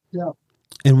 Yeah.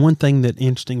 And one thing that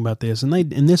interesting about this, and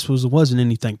this wasn't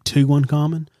anything too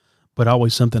uncommon, but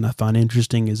always something I find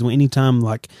interesting is anytime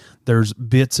like there's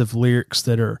bits of lyrics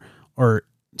that are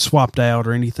swapped out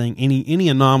or anything, any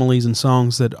anomalies in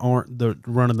songs that aren't the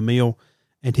run of the mill,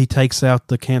 and he takes out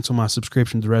the cancel my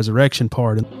subscription to resurrection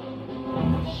part.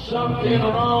 Something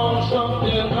wrong,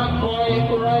 something not quite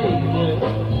right.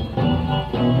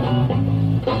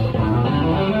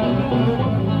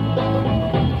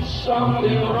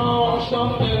 Something wrong,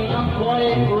 something not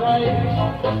quite right.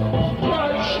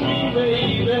 Touch me,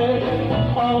 baby,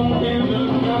 on in the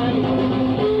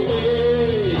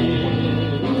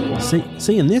night.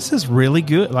 See, and this is really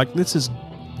good. Like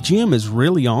Jim is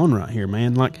really on right here,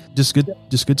 man. Like just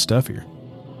good stuff here.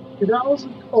 That was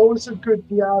always a good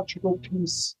theatrical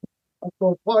piece. I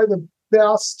thought probably the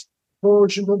best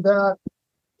version of that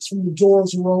is when the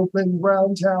doors were open,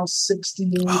 Roundhouse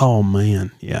 68. Oh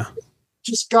man, yeah.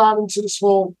 Just got into this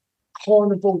whole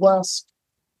carnivalesque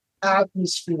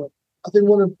atmosphere. I think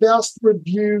one of the best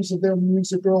reviews of their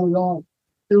music early on,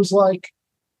 it was like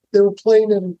they were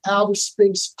playing at an outer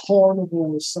space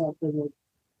carnival or something.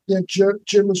 And yeah,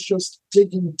 Jim was just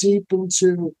digging deep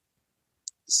into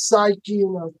psyche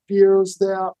and our fears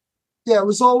there. Yeah, it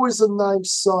was always a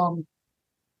nice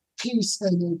piece,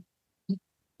 and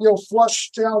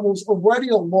Flushed Down was already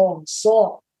a long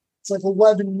song. It's like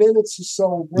 11 minutes or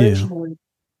so originally. Yeah.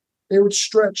 They would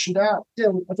stretch it out. Yeah,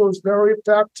 I thought it was very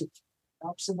effective.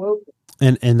 Absolutely.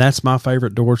 And that's my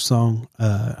favorite Doors song.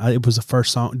 It was the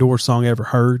first Doors song I ever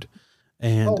heard.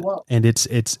 And and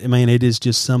it's man, it is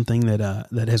just something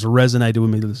that has resonated with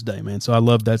me to this day, man. So I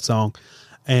love that song.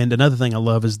 And another thing I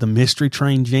love is the Mystery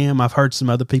Train Jam. I've heard some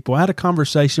other people. I had a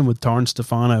conversation with Tarn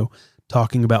Stefano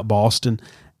talking about Boston,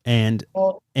 and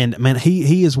man,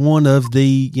 he is one of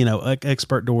the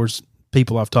expert Doors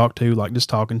people I've talked to, like just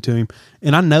talking to him.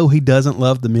 And I know he doesn't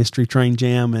love the Mystery Train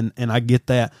Jam, and I get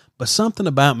that. But something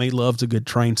about me loves a good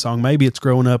train song. Maybe it's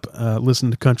growing up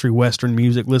listening to country western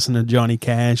music, listening to Johnny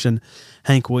Cash and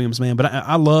Hank Williams, man. But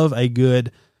I love a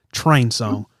good train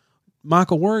song.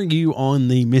 Michael, where are you on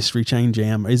the Mystery Train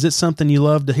Jam? Is it something you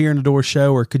love to hear in a Doors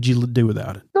show, or could you do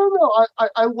without it? No,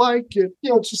 I like it.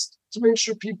 Just to make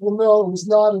sure people know it was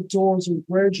not a Doors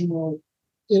original.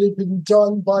 It had been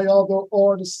done by other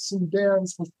artists and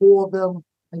bands before them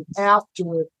and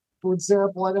after it. For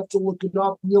example, I'd have to look it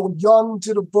up. Neil Young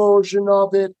did a version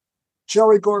of it.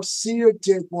 Jerry Garcia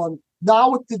did one.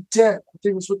 Not with the Dead. I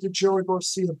think it was with the Jerry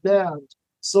Garcia band.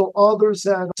 So others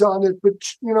had done it. But,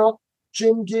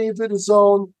 Jim gave it his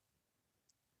own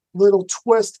little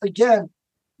twist. Again,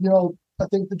 I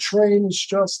think the train is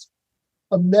just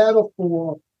a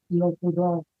metaphor, for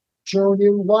the journey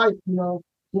in life. Who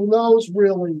knows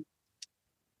really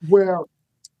where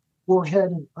we're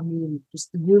heading? I mean,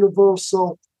 just the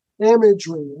universal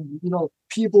imagery and,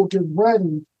 people get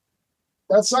ready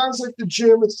That sounds like the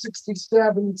Jim at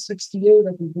 67, 68,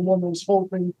 I think, the one that was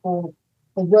hoping for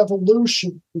a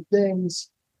revolution for things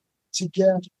to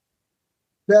get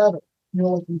better.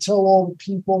 Like until all the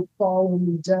people following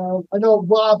me down. I know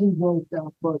Robbie wrote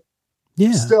that, but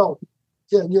still,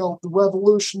 the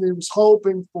revolution he was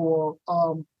hoping for.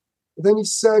 Then he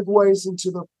segues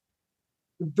into the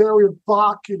very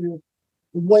evocative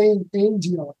Wayne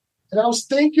India. And I was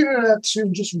thinking of that too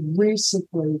just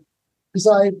recently, because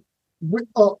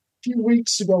a few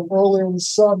weeks ago, earlier in the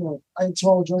summer, I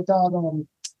told you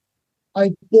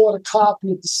I bought a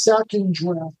copy of the second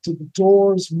draft of the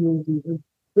Doors movie. And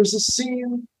there's a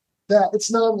scene that it's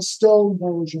not in the Stone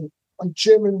version. Like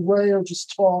Jim and Ray are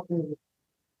just talking.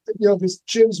 Because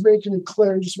Jim's making it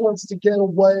clear he just wants to get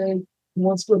away. He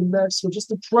wants to go to Mexico, just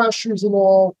the pressures and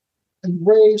all. And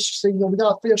Ray's saying, we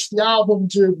got to finish the album,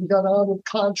 dude. We got to honor the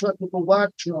contract with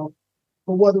Elektra.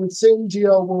 But whether it's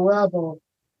India or wherever,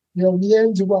 in the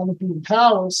end, you want to be in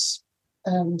Paris.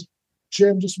 And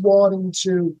Jim just wanting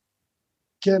to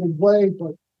get away.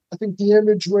 But I think the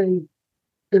imagery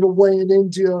in a way in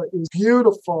India is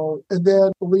beautiful. And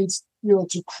then it leads,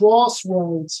 to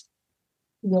Crossroads.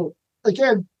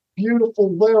 Again,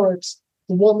 beautiful lyrics.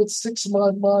 The one that sticks in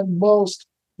my mind most,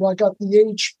 where I got the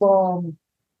H-bomb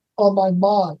on my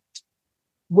mind,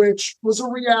 which was a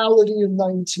reality in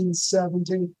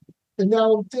 1970. And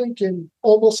now I'm thinking,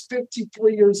 almost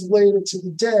 53 years later to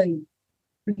the day,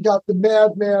 we got the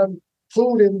madman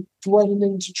Putin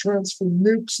threatening to transfer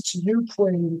nukes to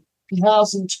Ukraine if he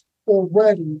hasn't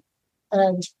already,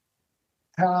 and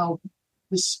how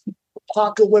this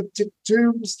apocalyptic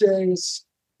doomsday it's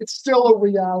still a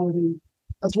reality.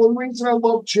 That's one reason I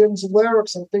love Jim's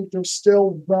lyrics. I think they're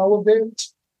still relevant.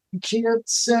 You can't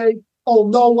say, oh,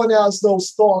 no one has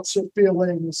those thoughts or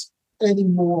feelings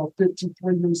anymore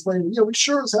 53 years later. We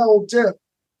sure as hell did.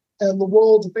 And the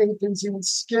world, if anything's even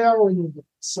scarier.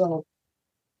 So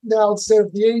now instead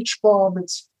of the H-bomb,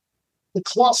 it's the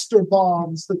cluster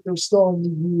bombs that they're starting to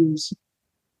use.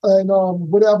 And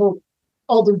whatever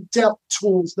other depth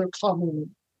tools they're coming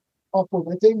up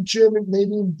with. I think Jim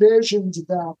maybe envisioned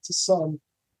that to some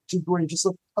degree. Just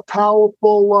a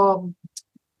powerful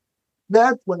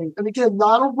medley. And again,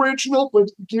 not original, but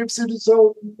gives it its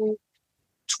own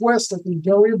twist. I think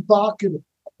very evocative.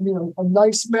 A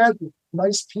nice medley,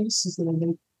 nice pieces that I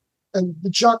make. And the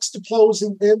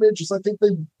juxtaposing images, I think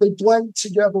they blend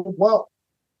together well.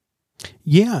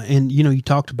 Yeah, and you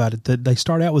talked about it, that they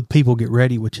start out with People Get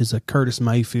Ready, which is a Curtis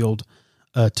Mayfield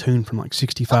tune from like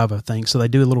 65, I think. So they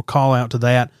do a little call out to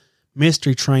that.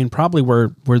 Mystery Train, probably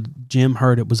where Jim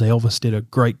heard it was Elvis did a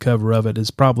great cover of it,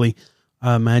 is probably,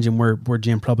 I imagine, where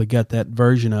Jim probably got that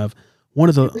version of. One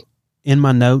of the, in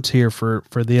my notes here for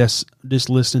this, just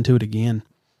listening to it again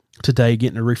today,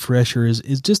 getting a refresher, is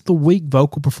just the weak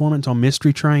vocal performance on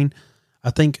Mystery Train.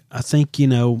 I think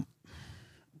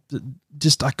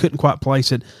just I couldn't quite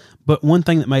place it. But one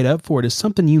thing that made up for it is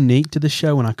something unique to the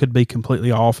show, and I could be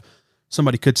completely off.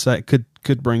 Somebody could say could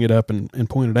bring it up and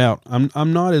point it out.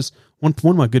 I'm not as one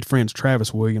of my good friends,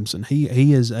 Travis Williamson.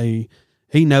 He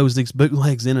knows these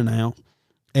bootlegs in and out.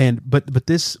 But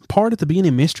this part at the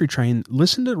beginning, Mystery Train,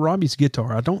 listen to Robbie's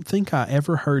guitar. I don't think I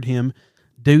ever heard him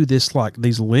do this, like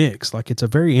these licks. Like, it's a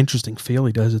very interesting feel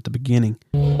he does at the beginning.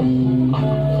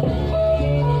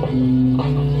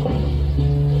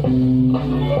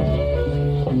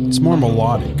 It's more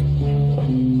melodic.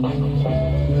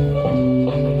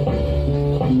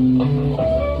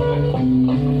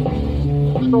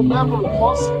 Remember, it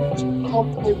wasn't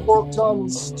something they worked on in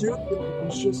the studio. It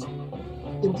was just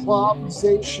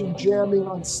improvisation, jamming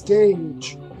on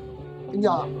stage. And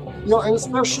and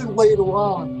especially later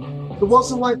on. It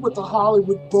wasn't like with the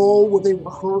Hollywood Bowl where they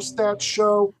rehearsed that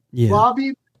show. Yeah.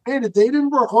 Robbie admitted they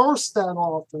didn't rehearse that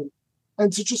often.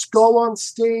 And to just go on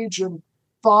stage and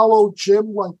follow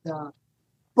Jim like that.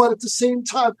 But at the same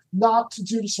time, not to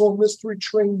do this whole Mystery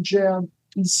Train jam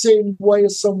in the same way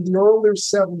as some of the earlier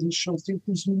 70s shows.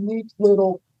 These unique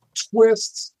little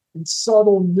twists and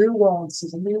subtle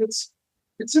nuances. I mean, it's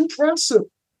impressive.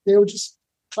 They were just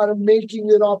kind of making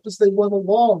it up as they went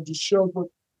along. Just showed what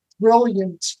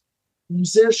brilliant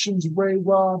musicians Ray,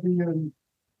 Robbie, and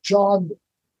John.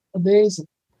 Amazing.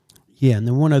 Yeah, and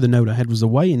then one other note I had was the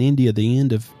way in India, the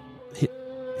end of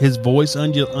his voice,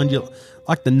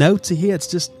 like the notes he hits,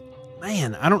 just,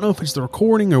 man, I don't know if it's the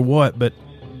recording or what, but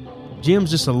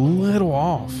Jim's just a little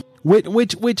off.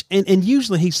 Which, and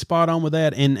usually he's spot on with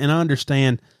that, and I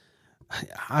understand.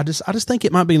 I just think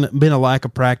it might be been a lack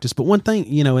of practice, but one thing,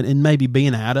 and maybe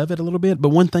being out of it a little bit, but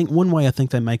one way I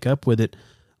think they make up with it,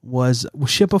 was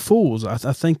Ship of Fools.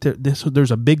 I think that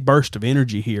there's a big burst of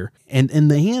energy here. And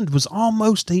the end was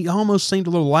he almost seemed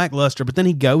a little lackluster, but then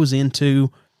he goes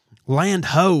into Land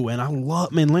Ho,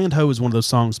 and Land Ho is one of those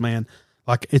songs, man.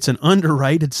 Like, it's an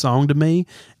underrated song to me,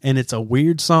 and it's a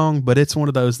weird song, but it's one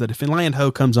of those that if Land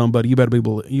Ho comes on, buddy, you better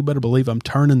believe I'm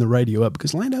turning the radio up,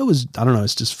 because Land Ho is, I don't know,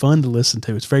 it's just fun to listen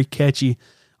to. It's very catchy.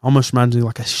 Almost reminds me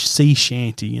like a sea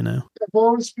shanty, you know. I've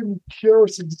always been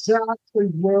curious exactly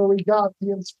where we got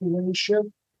the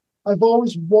inspiration. I've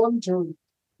always wondered.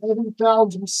 I haven't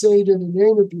found him say it in an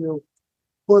interview,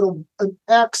 but an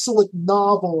excellent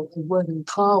novel I read in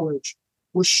college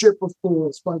was Ship of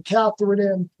Fools by Catherine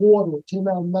Ann Porter. It came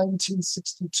out in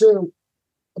 1962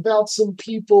 about some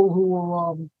people who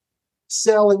were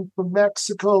sailing from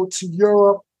Mexico to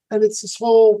Europe. And it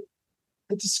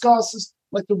discusses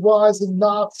like the rise of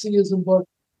Nazism, but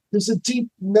there's a deep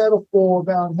metaphor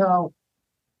about how,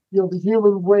 the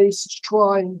human race is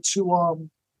trying to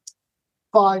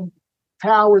find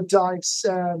paradise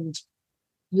and,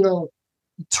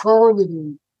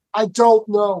 eternity. I don't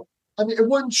know. I mean, it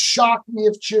wouldn't shock me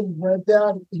if Jim read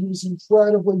that. He was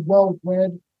incredibly well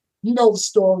read. You know the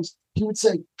stories. He would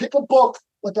say, pick a book,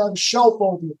 like on a shelf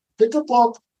over you. Pick a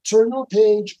book, turn to a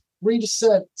page, read a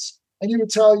sentence. And he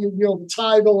would tell you, the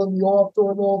title and the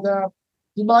author and all that.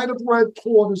 He might have read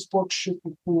Porter's book, Ship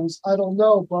of Fools. I don't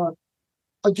know. But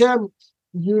again,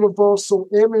 universal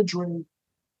imagery.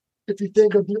 If you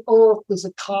think of the Earth as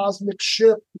a cosmic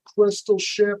ship, a crystal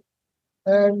ship,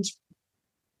 and,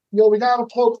 we got to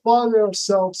poke fun at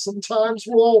ourselves. Sometimes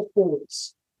we're all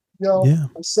fools,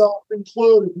 myself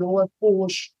included. We have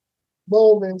foolish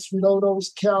moments. We don't always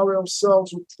carry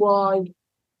ourselves with pride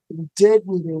and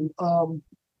dignity.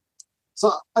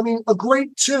 So, I mean, a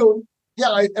great tune. Yeah,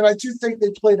 I do think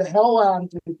they played the hell out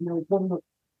of it.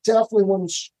 Definitely one of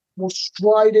the more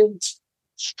strident,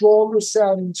 stronger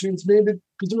sounding tunes. Maybe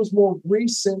because it was more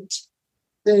recent.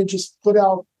 They just put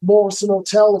out Morrison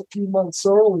Hotel a few months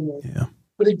earlier. Yeah.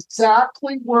 But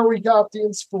exactly where we got the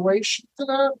inspiration for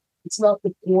that, it's not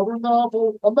the Porter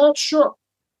novel. I'm not sure.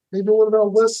 Maybe one of our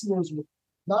listeners would.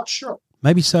 Not sure.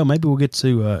 Maybe so. Maybe we'll get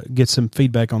to get some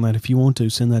feedback on that. If you want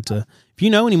to send that to, if you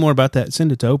know any more about that,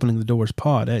 send it to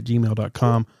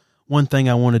openingthedoorsPod@gmail.com. One thing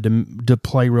I wanted to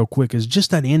play real quick is just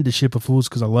that end to Ship of Fools,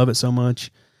 because I love it so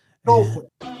much. Go for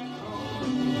it.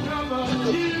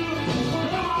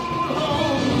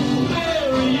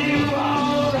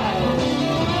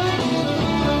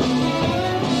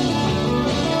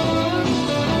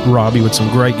 Robbie with some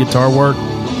great guitar work.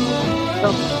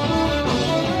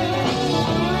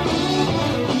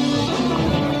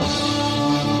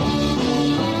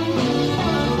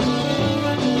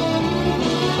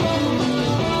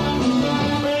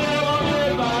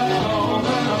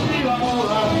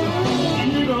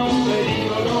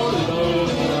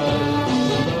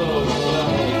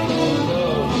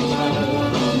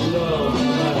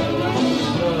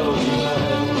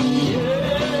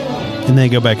 And then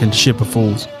go back into Ship of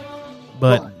Fools.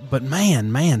 But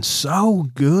man, so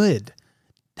good.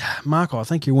 Michael, I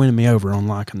think you're winning me over on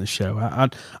liking the show.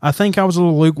 I think I was a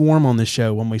little lukewarm on this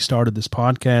show when we started this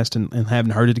podcast and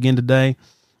haven't heard it again today.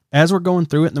 As we're going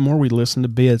through it, and the more we listen to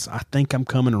bits, I think I'm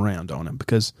coming around on it,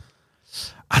 because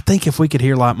I think if we could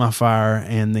hear Light My Fire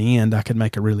and the end, I could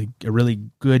make a really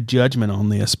good judgment on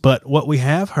this. But what we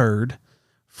have heard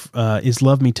is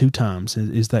Love Me Two Times,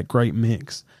 is that great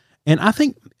mix. And I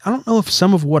don't know if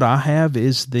some of what I have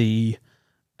is a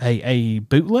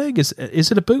bootleg. Is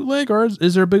it a bootleg, or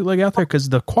is there a bootleg out there? Because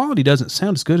the quality doesn't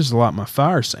sound as good as Light My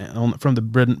Fire sound from the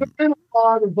Britain. There's been a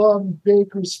lot of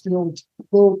Bakersfield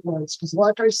bootlegs, because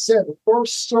like I said, it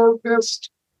first surfaced,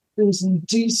 it was in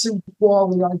decent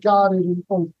quality. I got it in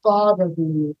 05, I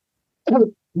believe.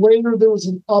 Later, there was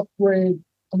an upgrade.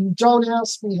 I mean, don't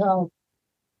ask me how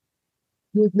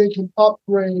you would make an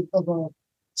upgrade of a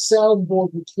soundboard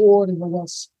recording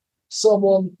unless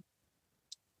someone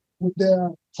with their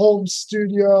home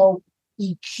studio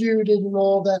EQ'd it and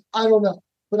all that. I don't know.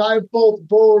 But I have both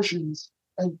versions,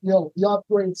 and the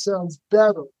upgrade sounds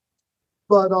better.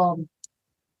 But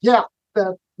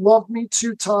that Love Me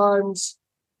Two Times,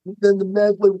 then the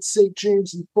medley with St.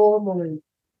 James Infirmary.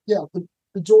 Yeah,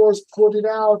 the Doors put it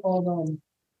out on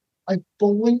I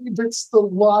believe it's the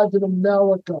Live in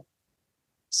America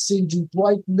CD,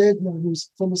 Bright Midnight, who's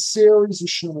from a series of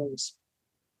shows.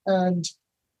 And,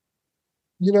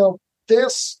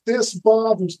 this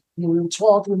bothers me. We were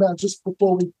talking about just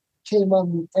before we came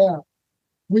on the air.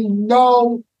 We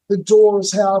know the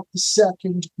Doors have the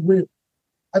second reel.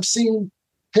 I've seen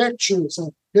pictures.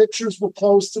 Pictures were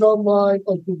posted online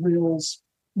of the reels.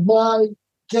 My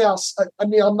guess, I'm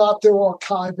not their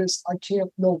archivist. I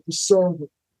can't know for certain.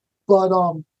 But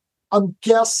I'm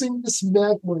guessing this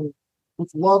medley with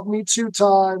Love Me Two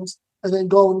Times and then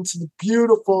going into the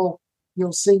beautiful,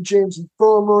 St. James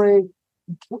Infirmary,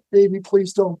 Baby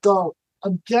Please Don't Go.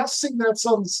 I'm guessing that's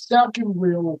on the second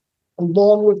reel,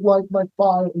 along with Light My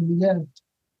Fire in the end.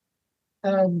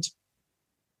 And,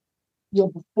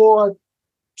 before I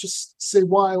just say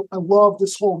why I love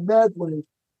this whole medley,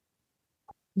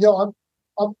 I'm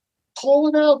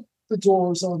calling out the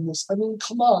Doors on this. I mean,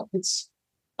 come on.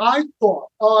 I thought,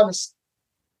 honestly,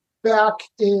 back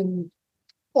in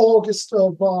August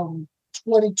of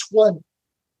 2020,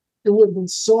 it would have been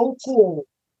so cool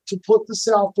to put this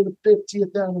out for the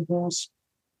 50th anniversary.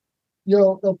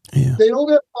 They don't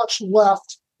have much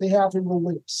left they haven't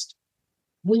released.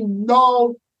 We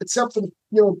know, except for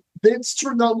Vince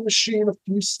turned on the machine a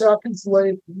few seconds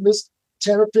late, missed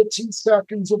 10 or 15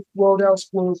 seconds of Roadhouse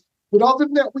Blues. But other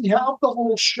than that, we have the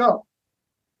whole show.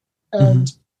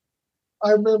 And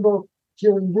I remember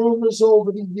hearing rumors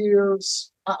over the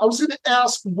years. I was going to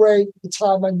ask Ray the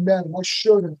time I met him. I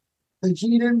should have. That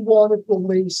he didn't want it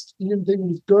released. He didn't think it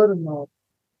was good enough.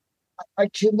 I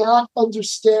cannot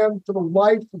understand for the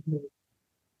life of me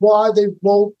why they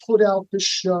won't put out this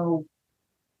show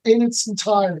in its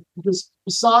entirety. Because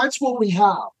besides what we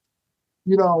have,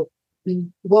 the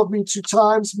Love Me Two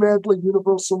Times medley,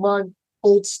 Universal Mind,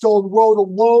 Old Stone Road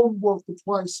alone worth the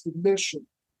price of admission.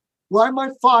 Light My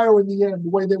Fire in the end, the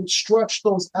way they would stretch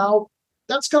those out,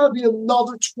 that's got to be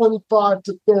another 25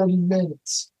 to 30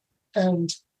 minutes. And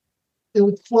it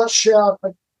would flesh out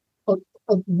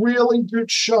a really good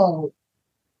show.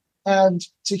 And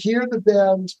to hear the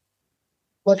band,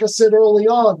 like I said early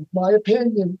on, my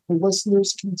opinion, the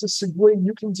listeners can disagree,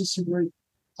 you can disagree.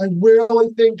 I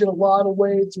really think in a lot of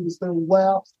ways it was their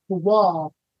last hurrah.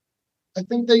 I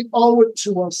think they owe it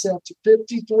to us after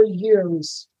 53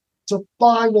 years to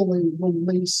finally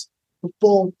release the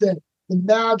full thing. The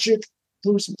magic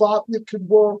Bruce Botnick could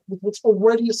work with what's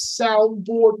already a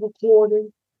soundboard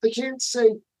recording. They can't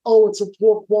say, oh, it's a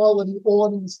poor quality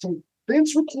audience tape.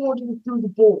 Vince recorded it through the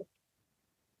board.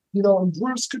 And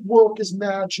Bruce could work his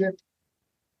magic.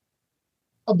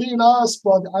 I'm being honest,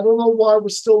 bud. I don't know why we're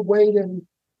still waiting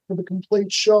for the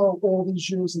complete show all these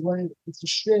years later. It's a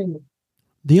shame.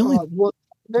 The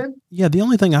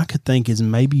only thing I could think is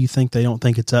maybe you think they don't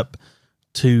think it's up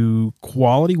to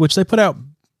quality, which they put out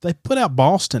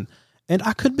Boston, and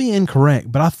I could be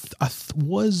incorrect, but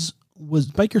was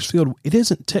Bakersfield. It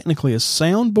isn't technically a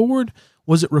soundboard.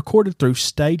 Was it recorded through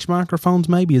stage microphones?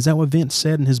 Maybe is that what Vince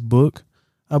said in his book?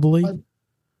 I believe.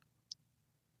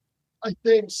 I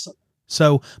think so.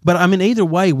 So, but I mean, either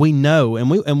way, we know,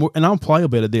 and I'll play a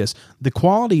bit of this. The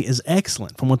quality is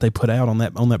excellent from what they put out on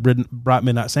that Bright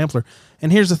Midnight Sampler.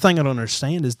 And here's the thing I don't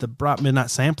understand is the Bright Midnight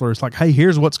Sampler is like, hey,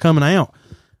 here's what's coming out.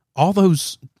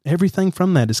 Everything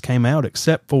from that has came out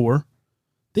except for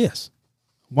this.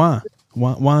 Why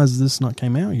is this not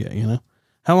came out yet?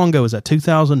 How long ago was that?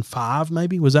 2005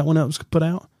 maybe? Was that when it was put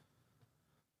out?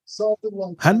 Something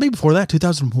like that. Hadn't be before that.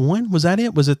 2001 was that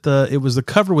it? Was it the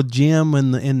cover with Jim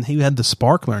and he had the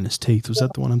sparkler in his teeth? Was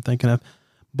that the one I'm thinking of?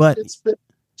 But it's been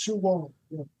too long.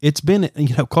 Yeah. It's been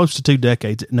close to 2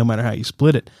 decades, no matter how you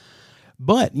split it.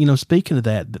 But speaking of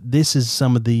that, this is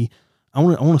some of the. I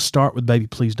want to start with Baby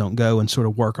Please Don't Go and sort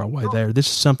of work our way there. This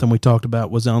is something we talked about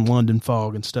was on London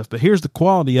Fog and stuff. But here's the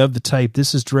quality of the tape.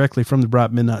 This is directly from the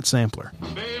Bright Midnight Sampler.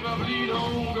 Baby, please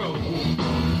don't go.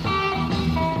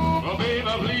 Oh, baby,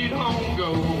 please don't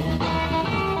go.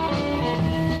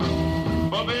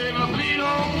 Oh, baby, please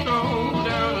don't go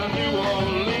down to New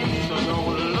Orleans. I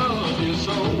don't love you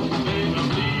so. Baby,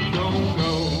 please don't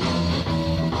go.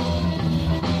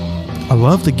 I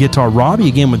love the guitar. Robbie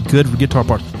again with good guitar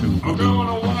parts. I'm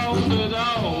gonna walk the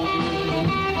dog.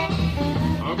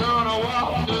 I'm gonna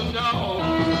walk the dog.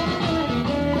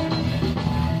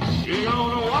 You're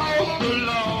gonna walk the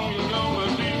lawn. You're gonna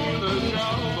do the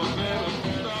job.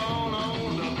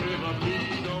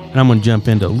 And I'm going to jump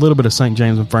into a little bit of St.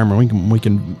 James Infirmary. We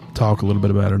can talk a little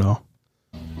bit about it all.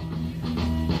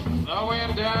 I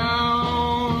went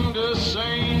down to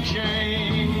St.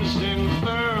 James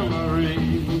Infirmary.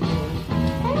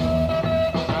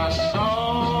 I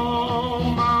saw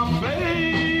my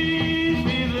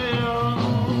baby there.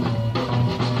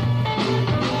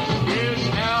 It's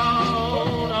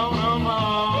out on a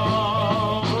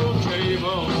marble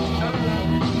table.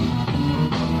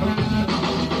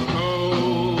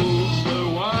 Coast so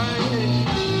white,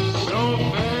 so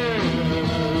fair.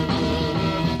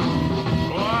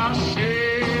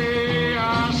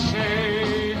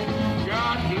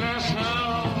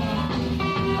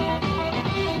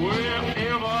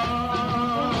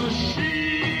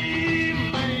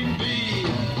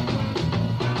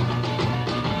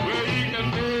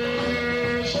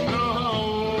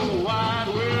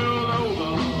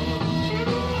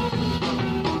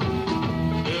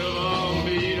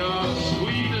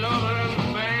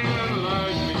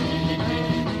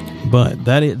 But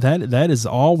that is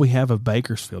all we have of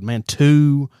Bakersfield, man.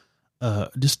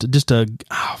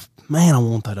 Man, I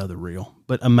want that other reel,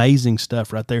 but amazing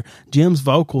stuff right there. Jim's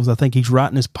vocals, I think he's right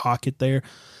in his pocket there,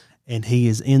 and he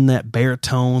is in that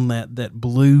baritone, that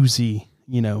bluesy,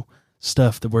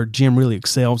 stuff that where Jim really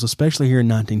excels, especially here in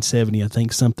 1970. I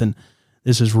think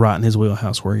this is right in his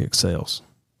wheelhouse where he excels.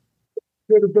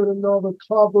 Could have been another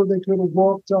cover they could have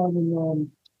worked on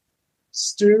in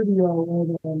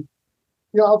studio, and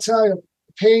I'll tell you,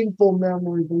 painful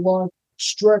memory. The one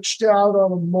stretched out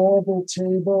on a marble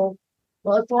table.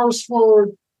 When I first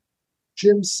heard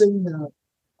Jim sing that,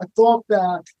 I thought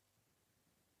back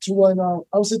to when I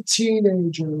was a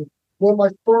teenager. One of my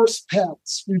first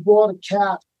pets, we brought a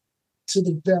cat to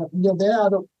the vet. They had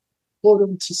to put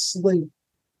him to sleep.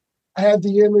 I had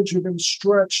the image of him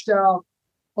stretched out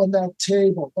on that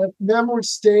table. That memory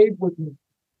stayed with me.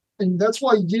 And that's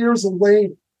why years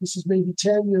later, this is maybe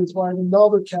 10 years, I had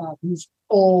another cat who's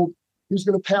old, who's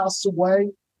going to pass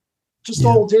away,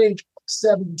 old age,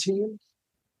 17.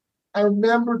 I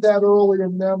remember that earlier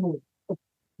memory of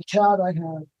the cat I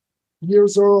had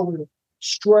years earlier,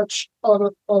 stretched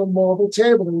on a marble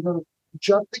table. They were going to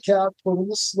jump the cat, put him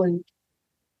to sleep.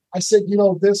 I said,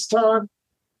 this time,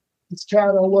 this cat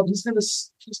I love, he's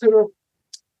gonna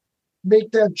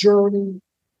make that journey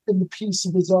in the peace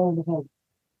of his own home.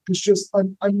 It's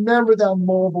I remember that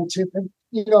marble table, and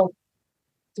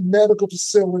in medical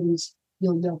facilities,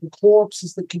 you have the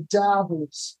corpses, the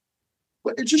cadavers,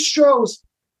 but it just shows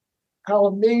how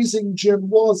amazing Jim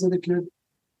was, that it could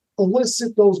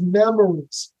elicit those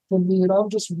memories from me, and I'm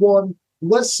just one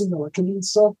listener. It can mean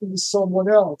something to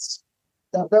someone else.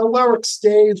 That lyric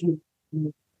stays with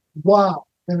me. Wow.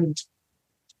 And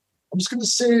I'm just going to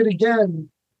say it again.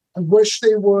 I wish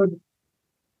they would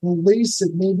release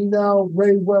it. Maybe now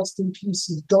Ray West in Peace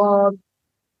is gone.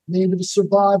 Maybe the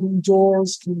surviving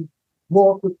Doors can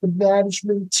work with the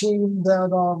management team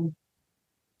that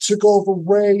took over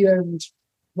Ray and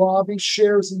Robbie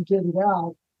shares and get it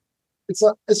out. It's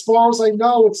as far as I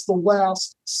know, it's the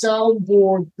last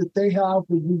soundboard that they have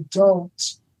that we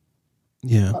don't.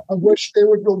 Yeah. I wish they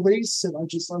would release it.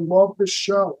 I love this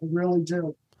show. I really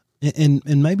do.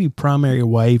 And maybe Primary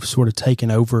Wave sort of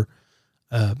taking over,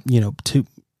 to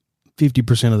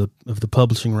 50% of the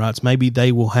publishing rights. Maybe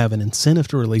they will have an incentive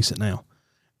to release it now.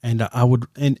 And I would,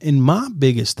 and my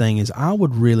biggest thing is I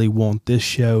would really want this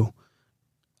show.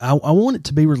 I want it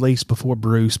to be released before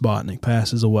Bruce Botnick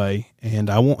passes away, and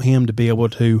I want him to be able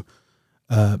to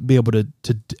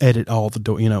edit all the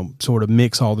door, sort of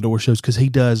mix all the Door shows, because he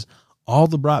does all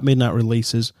the Bright Midnight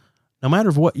releases. No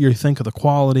matter what you think of the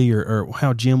quality or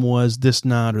how Jim was this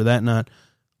night or that night,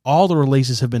 all the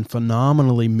releases have been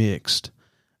phenomenally mixed,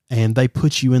 and they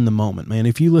put you in the moment, man.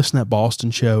 If you listen to that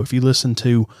Boston show, if you listen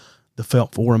to the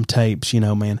Felt Forum tapes,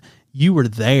 man, you were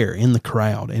there in the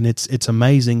crowd, and it's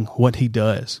amazing what he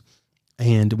does.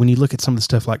 And when you look at some of the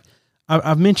stuff, like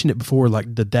I've mentioned it before,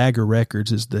 like the Dagger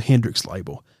Records is the Hendrix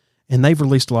label, and they've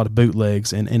released a lot of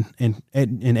bootlegs, and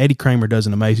Eddie Kramer does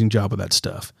an amazing job of that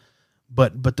stuff.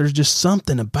 But there's just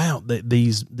something about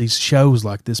these shows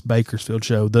like this Bakersfield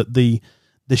show, the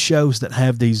shows that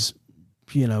have these,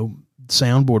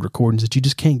 soundboard recordings that you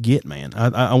just can't get, man.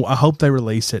 I hope they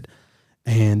release it,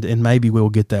 and maybe we'll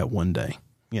get that one day,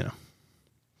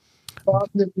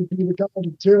 Botnick would be the guy to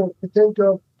do it. I think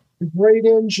of the great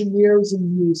engineers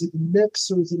in music,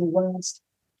 mixers in the last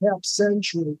half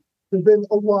century. There have been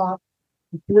a lot.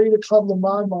 The three to come to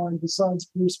my mind, besides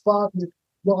Bruce Botnick,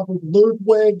 Robert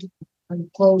Ludwig, and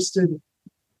posted.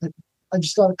 I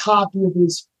just got a copy of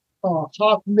his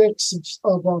hot mix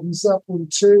of Zeppelin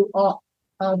 2, Out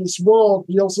of This World.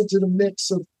 He also did a mix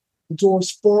of the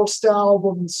Doors' first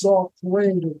album, Soft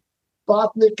Parade.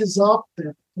 Botnick is up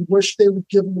there. I wish they would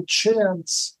give him a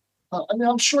chance.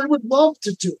 I'm sure he would love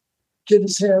to get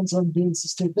his hands on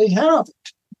Vince's tape. They haven't.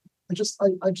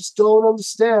 I just don't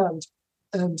understand.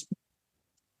 And,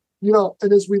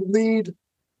 and as we lead,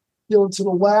 into the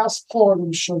last part of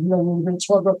the show, when we're going to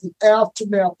talk about the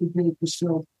aftermath of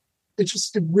Bakersfield, it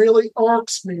really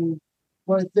irks me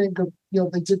when I think of,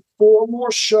 they did 4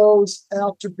 more shows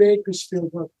after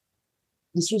Bakersfield, but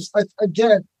this was,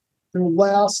 again, their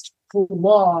last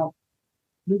hurrah.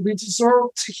 We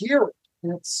deserve to hear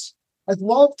it. I'd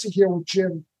love to hear what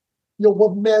Jim,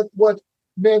 what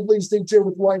medleys they did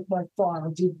with Light My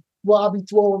Fire. Did Robbie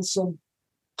throw in some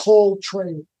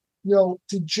Coltrane?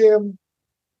 Did Jim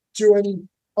do any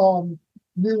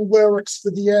new lyrics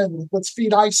for the end? Let's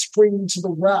feed ice cream to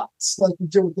the rats like we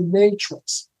did with the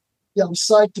Matrix. Yeah, I'm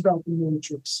psyched about the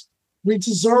Matrix. We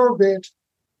deserve it.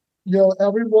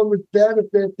 Everyone would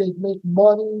benefit. They'd make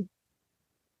money.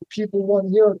 People want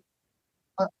to hear it.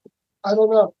 I don't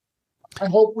know. I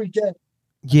hope we get.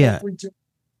 Yeah. We do.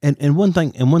 And one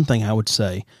thing I would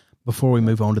say before we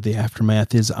move on to the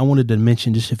aftermath is I wanted to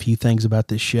mention just a few things about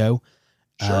this show.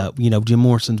 Sure. Jim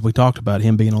Morrison, we talked about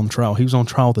him being on trial. He was on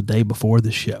trial the day before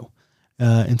the show.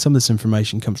 And some of this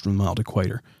information comes from the Mild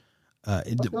Equator.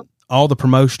 All the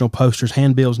promotional posters,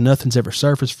 handbills, nothing's ever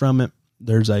surfaced from it.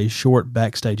 There's a short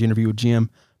backstage interview with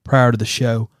Jim prior to the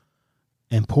show,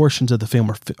 and portions of the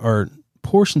film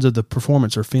portions of the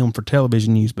performance are filmed for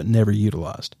television use but never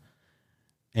utilized.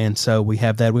 And so we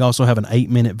have that. We also have an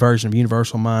 8-minute version of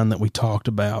Universal Mind that we talked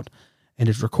about, and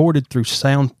it's recorded through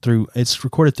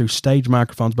stage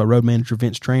microphones by road manager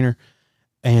Vince Trainer.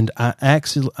 And I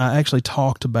actually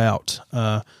talked about,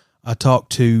 I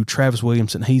talked to Travis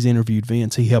Williamson. He's interviewed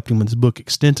Vince. He helped him with his book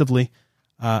extensively.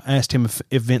 I asked him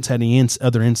if Vince had any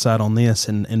other insight on this,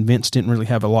 and Vince didn't really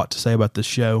have a lot to say about this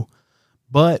show.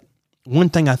 But one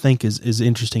thing I think is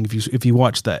interesting, if you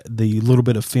watch the little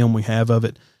bit of film we have of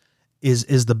it,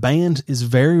 is the band is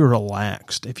very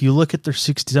relaxed. If you look at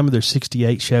some of their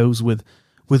 68 shows with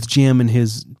Jim in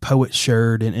his poet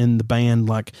shirt and the band,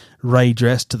 like Ray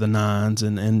dressed to the nines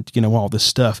and all this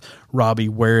stuff, Robbie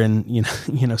wearing,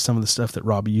 some of the stuff that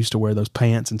Robbie used to wear, those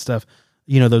pants and stuff,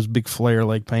 those big flare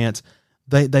leg pants.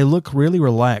 They look really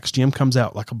relaxed. Jim comes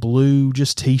out like a blue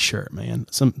just t-shirt, man,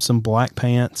 some black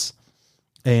pants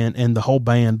and the whole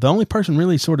band. The only person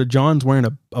really John's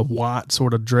wearing a white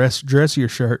sort of dressier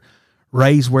shirt.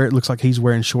 Ray's it looks like he's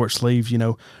wearing short sleeves,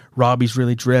 Robbie's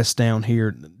really dressed down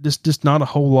here. Just not a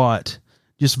whole lot.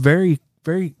 Just very,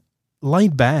 very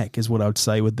laid back is what I would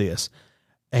say with this.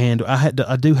 And I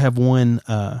do have one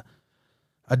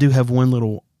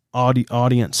little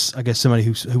audience, I guess somebody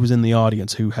who was in the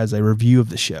audience who has a review of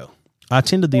the show. I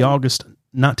attended the August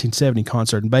 1970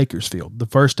 concert in Bakersfield. The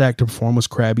first act to perform was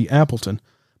Krabby Appleton.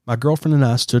 My girlfriend and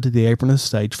I stood at the apron of the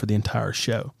stage for the entire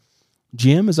show.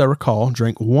 Jim, as I recall,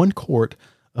 drank 1 quart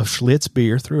of Schlitz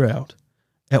beer throughout.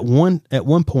 At one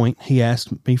point, he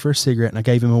asked me for a cigarette, and I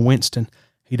gave him a Winston.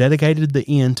 He dedicated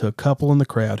the end to a couple in the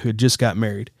crowd who had just got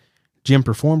married. Jim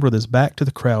performed with his back to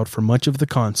the crowd for much of the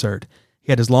concert.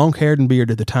 He had his long hair and beard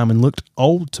at the time and looked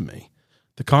old to me.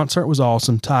 The concert was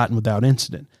awesome, tight, and without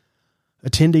incident.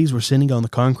 Attendees were sitting on the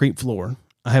concrete floor.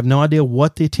 I have no idea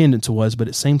what the attendance was, but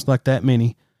it seems like that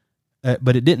many.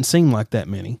 But it didn't seem like that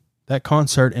many. That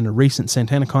concert and a recent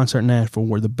Santana concert in Nashville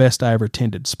were the best I ever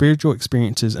attended. Spiritual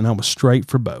experiences, and I was straight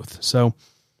for both. So,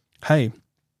 hey,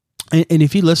 and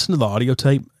if you listen to the audio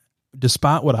tape,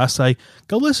 despite what I say,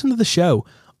 go listen to the show.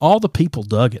 All the people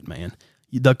dug it, man.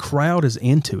 The crowd is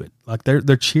into it. Like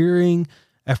they're cheering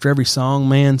after every song,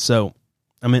 man. So,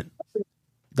 I mean,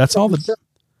 that's all the.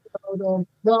 No,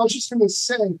 I was just going to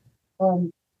say, you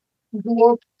can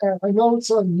look at, I know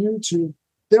it's on YouTube.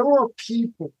 There are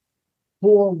people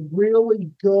who are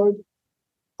really good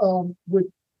with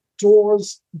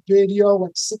Doors video,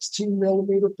 like 16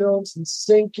 millimeter films, and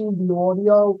syncing the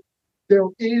audio. There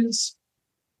is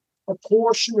a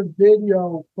portion of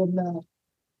video from that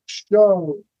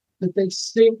show that they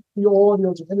sync the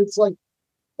audio to, and it's like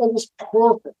almost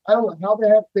perfect. I don't know how the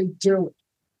heck they do it,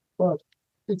 but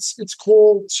it's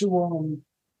cool to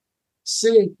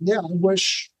see. Yeah, I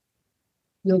wish,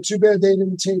 too bad they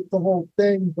didn't tape the whole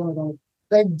thing, but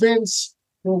thank Vince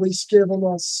for at least giving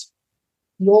us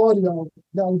the audio.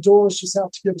 Now the Doors just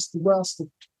have to give us the rest of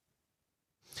it.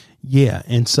 Yeah,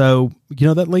 and so,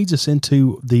 that leads us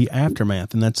into the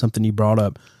aftermath, and that's something you brought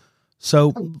up.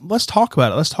 So let's talk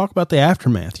about it. Let's talk about the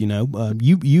aftermath.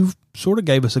 You sort of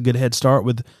gave us a good head start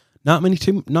with not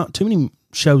too many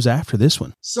shows after this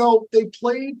one. So they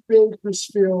played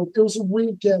Bakersfield. It was a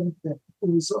weekend thing. It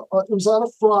was on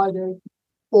a Friday,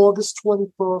 August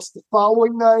 21st. The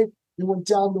following night, we went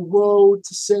down the road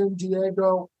to San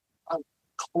Diego,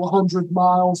 100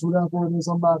 miles, whatever it is,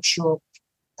 I'm not sure.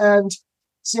 And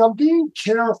see, I'm being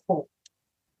careful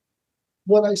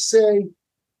when I say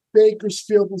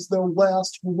Bakersfield was their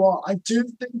last hurrah. I do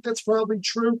think that's probably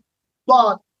true,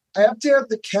 but I have to have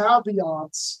the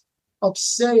caveats of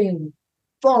saying,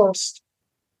 first,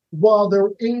 while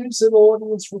there is an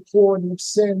audience recording of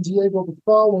San Diego the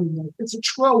following night, it's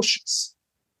atrocious.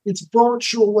 It's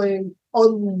virtually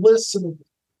unlistenable.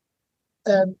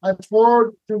 And I've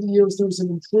heard through the years there's an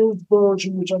improved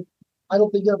version, which I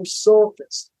don't think ever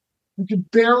surfaced. You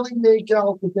could barely make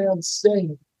out the band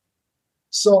saying.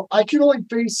 So I can only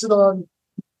base it on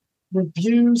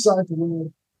reviews I've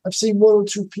read. I've seen 1 or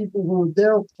 2 people who were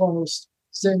there post.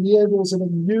 San Diego is an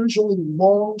unusually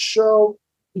long show.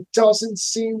 It doesn't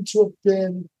seem to have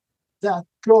been that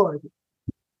good.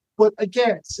 But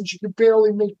again, since you can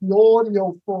barely make the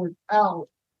audio for it out,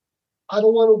 I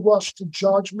don't want to rush to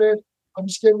judgment. I'm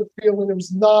just getting the feeling it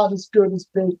was not as good as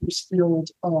Bakersfield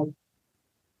the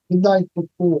night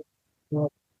before.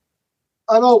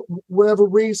 I don't know, whatever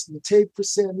reason, the tape for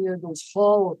San Diego was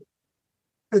horrible.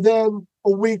 And then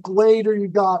a week later, you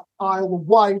got Isle of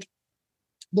Wight.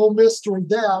 No mystery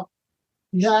there.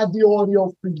 We had the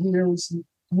audio for years,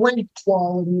 great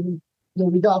quality.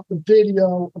 We got the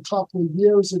video a couple of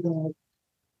years ago.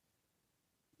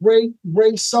 Ray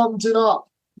summed it up.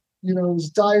 It was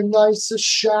Dionysus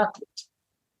shackled.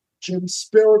 Jim's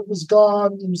spirit was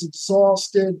gone. He was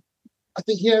exhausted. I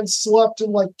think he hadn't slept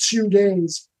in like 2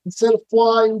 days. Instead of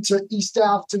flying to East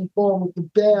Afton Farm with the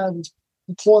band,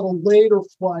 he caught a later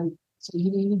flight. So he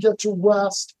didn't get to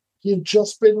rest. He had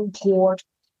just been in court.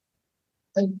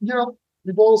 And,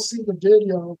 we've all seen the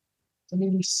video. I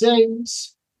mean, he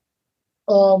sings,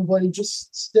 but he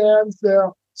just stands there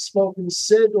smoking a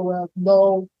cigarette,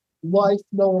 no life,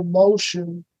 no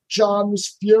emotion. John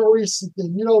was furious at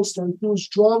him, started threw his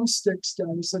drumsticks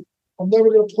down. He said, I'm never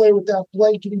going to play with that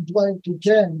blankety blank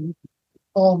again.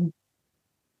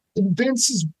 In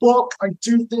Vince's book, I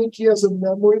do think he has a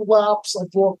memory lapse. I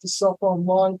brought this up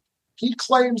online. He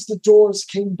claims the Doors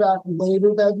came back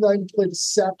later that night and played a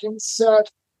second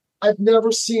set. I've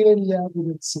never seen any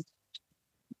evidence of it.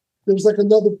 There was like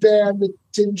another band that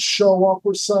didn't show up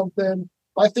or something.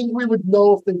 I think we would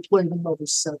know if they played another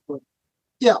set. But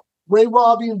yeah, Ray,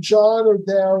 Robbie, and John are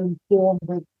there informed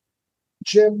that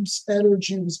Jim's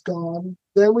energy was gone.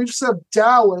 Then we've said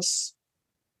Dallas.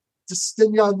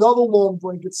 Then you got another long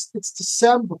break. It's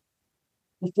December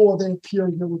before they appear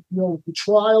here with the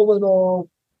trial and all.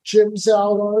 Jim's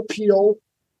out on appeal.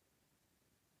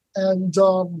 And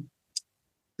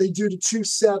they do the 2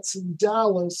 sets in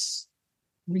Dallas.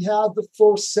 We had the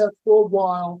first set for a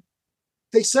while.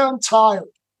 They sound tired.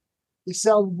 They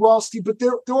sound rusty, but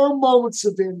there are moments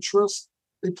of interest.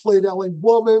 They played LA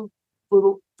Woman for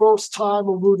the first time,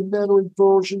 a rudimentary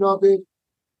version of it.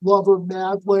 Love Her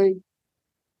Madly.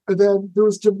 And then there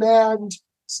was demand,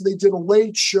 so they did a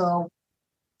late show.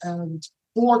 And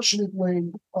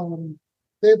fortunately,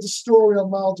 they had the story on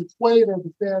Mild Equator,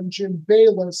 the fan Jim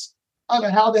Bayless. I don't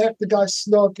know how the heck the guy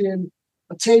snuck in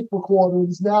a tape recorder in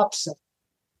his knapsack.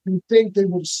 You'd think they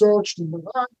would have searched him,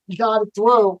 but he got it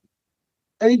through.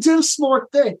 And he did a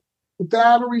smart thing. The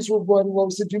batteries were running low.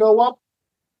 He said, you know what?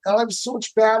 I have so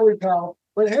much battery power.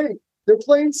 But hey, they're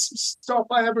playing some stuff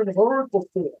I haven't heard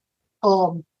before.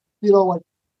 Like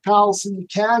Palace in the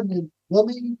Canyon. Let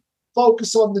me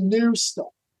focus on the new stuff.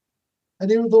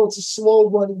 And even though it's a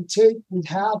slow-running tape, we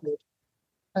have it.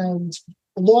 And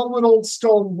along with Old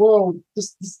Stone Road,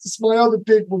 this is my other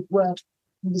big regret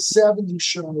from the 70s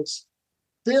shows.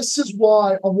 This is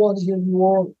why I want to hear New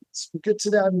Orleans. We'll get to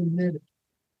that in a minute.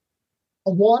 I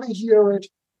want to hear it,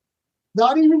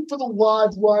 not even for the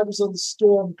live Riders on the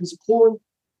Storm, because according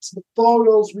to the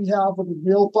photos we have of the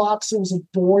real box, it was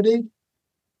aborted.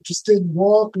 It just didn't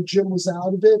work, or Jim was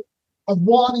out of it. I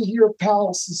want to hear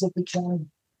Palaces of the Canyon.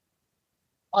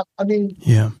 I mean,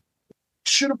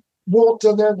 should have worked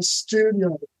on that in the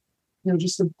studio.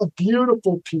 Just a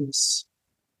beautiful piece.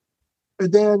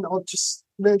 And then I'll just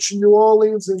mention New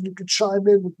Orleans, and you can chime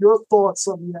in with your thoughts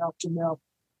on the aftermath.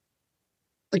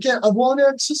 Again, I want to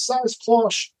exercise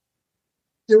caution.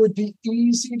 It would be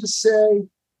easy to say,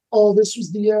 oh, this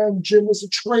was the end. Jim was a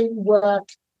train wreck.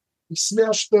 He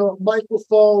smashed the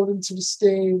microphone into the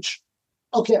stage.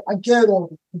 Okay, I get all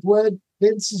it. I've read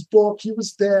Vince's book. He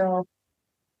was there.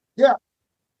 Yeah,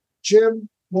 Jim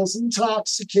was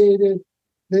intoxicated.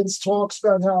 Vince talks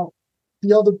about how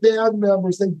the other band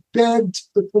members, they begged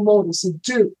the promoters, said,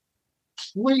 dude,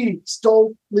 please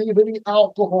don't leave any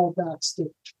alcohol backstage.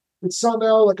 But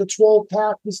somehow, like a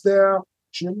 12-pack was there.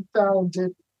 Jim found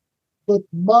it. But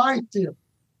my theory,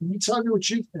 you tell me what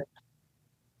you think.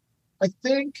 I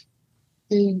think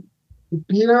the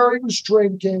beer he was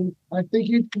drinking, I think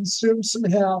he'd consumed some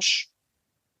hash.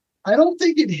 I don't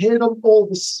think it hit him all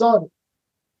of a sudden.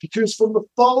 Because from the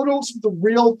photos of the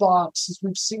real boxes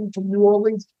we've seen from New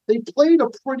Orleans, they played a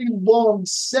pretty long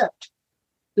set.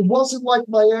 It wasn't like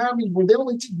Miami where they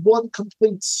only did one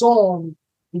complete song.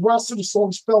 The rest of the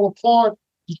songs fell apart.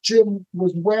 Jim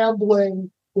was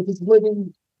rambling with his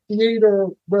Living Theater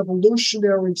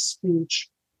revolutionary speech.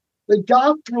 They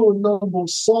got through a number of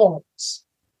songs.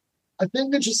 I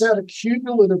think it just had a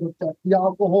cumulative effect, the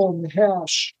alcohol and the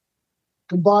hash,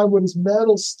 combined with his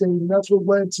mental state, and that's what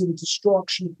led to the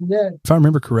destruction at the end. If I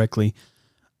remember correctly,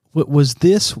 was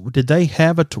this, did they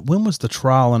have when was the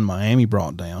trial in Miami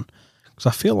brought down? Because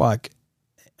I feel like,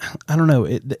 I don't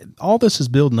know, all this is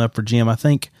building up for Jim. I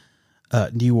think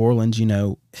New Orleans,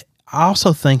 I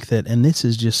also think that, and this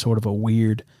is just sort of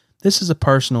this is a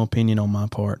personal opinion on my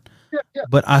part, Yeah.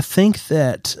 But I think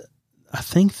that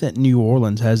New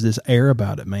Orleans has this air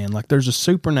about it, man. Like there's a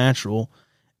supernatural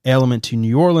element to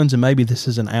New Orleans, and maybe this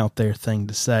is an out there thing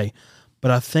to say, but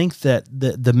I think that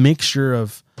the mixture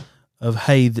of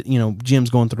hey, Jim's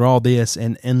going through all this,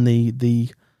 and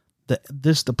the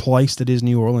place that is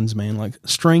New Orleans, man. Like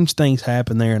strange things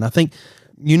happen there, and I think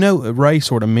Ray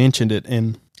sort of mentioned it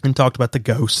and talked about the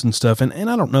ghosts and stuff, and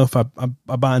I don't know if I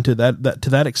buy into that to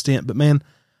that extent, but man,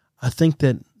 I think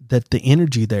that the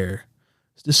energy there,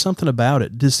 just something about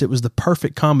it. It was the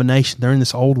perfect combination. They're in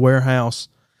this old warehouse,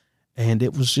 and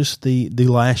it was just the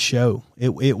last show.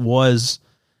 It was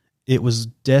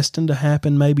destined to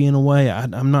happen, maybe in a way.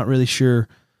 I'm not really sure,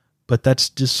 but that's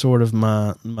just sort of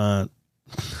my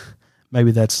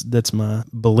maybe that's my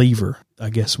believer, I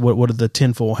guess. What are the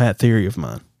tinfoil hat theory of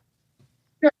mine?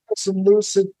 Yeah, some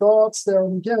lucid thoughts there.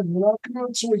 And again, we're not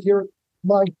going to hear it.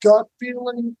 My gut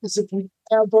feeling is if we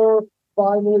ever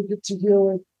finally get to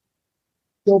hear it,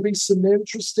 there'll be some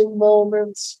interesting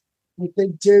moments. What they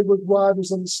did with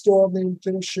Riders on the Storm, they didn't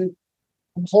finish it.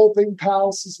 I'm hoping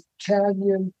Palaces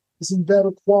Canyon is in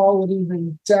better quality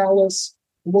than Dallas.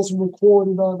 It wasn't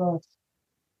recorded on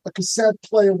a cassette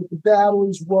player with the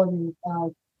batteries running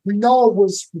out. We know it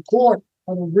was recorded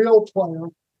on a real player.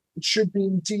 It should be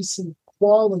in decent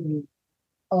quality.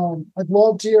 I'd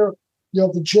love to hear,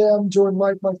 the jam during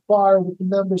Light My Fire with the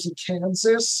members of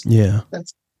Kansas. Yeah.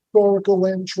 That's historical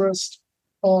interest.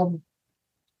 And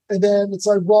then it's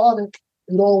ironic,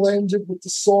 it all ended with the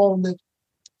song that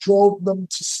drove them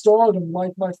to stardom,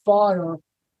 Light My Fire,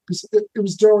 because it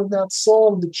was during that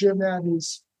song that Jim had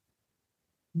his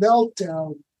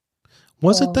meltdown.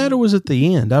 Was it that, or was it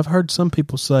the end? I've heard some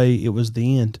people say it was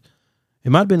the end.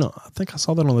 It might have been, I think I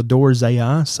saw that on the Doors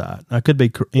AI site. I could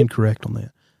be incorrect on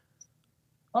that.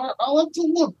 I'll have to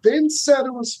look. Ben said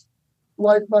it was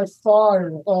Light My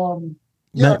Fire.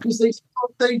 Because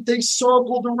they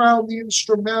circled around the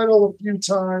instrumental a few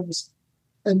times,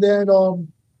 and then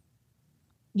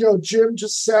Jim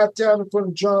just sat down in front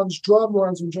of John's drum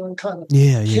lines when John kind of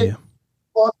hit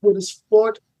up with his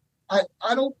foot. I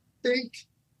don't think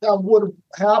that would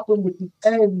have happened with the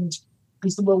end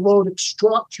because the melodic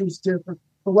structure is different.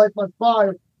 But Light My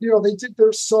Fire, they did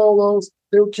their solos.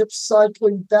 They kept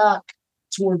cycling back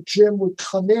to where Jim would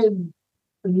come in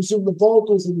and resume the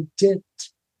vocals, and he didn't.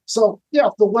 So,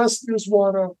 if the listeners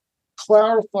want to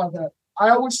clarify that, I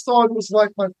always thought it was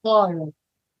Light My Fire.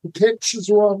 The pictures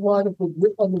are online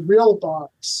on the real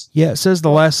box. Yeah, it says the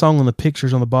last song on the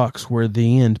pictures on the box were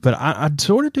the end, but I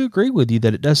sort of do agree with you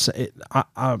that it does.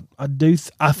 I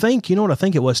think, what I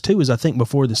think it was too, is I think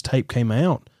before this tape came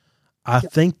out, I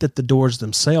think that the Doors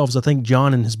themselves, I think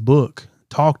John in his book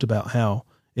talked about how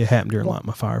it happened during Light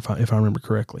My Fire, if I remember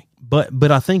correctly.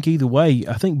 But I think either way,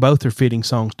 I think both are fitting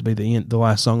songs to be the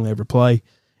last song they ever play.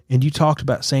 And you talked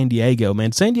about San Diego,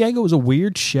 man. San Diego was a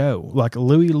weird show, like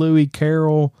Louie,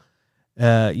 Carol,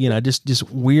 just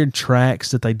weird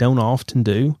tracks that they don't often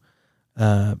do.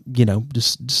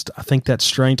 Just I think that's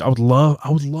strange. I would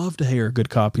love to hear a good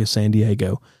copy of San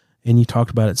Diego. And you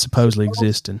talked about it supposedly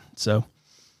existing. So,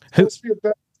 it must be a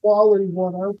better quality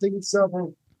one. I don't think it's ever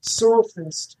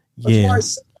surfaced. That's why I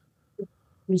said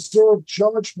reserve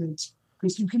judgment,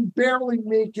 because you can barely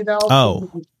make it out.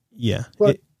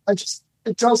 But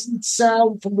it doesn't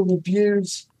sound from the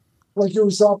reviews like it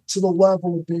was up to the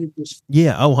level of Bakersfield.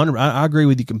 Yeah, 100. I agree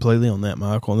with you completely on that,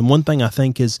 Michael. And one thing I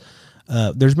think is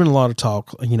there's been a lot of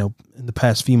talk, in the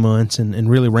past few months and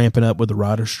really ramping up with the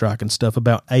writer's strike and stuff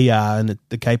about AI and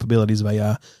the capabilities of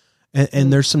AI.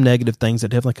 And there's some negative things that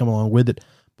definitely come along with it.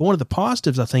 But one of the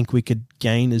positives I think we could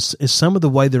gain is some of the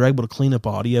way they're able to clean up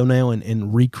audio now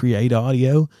and recreate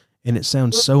audio. And it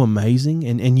sounds so amazing.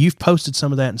 And you've posted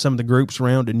some of that in some of the groups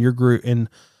around in your group, in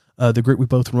the group we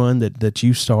both run that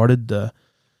you started, the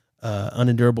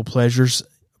Unendurable Pleasures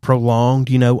Prolonged.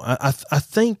 I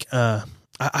think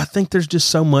there's just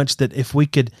so much that if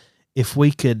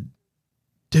we could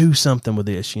do something with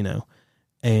this,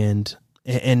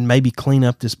 and maybe clean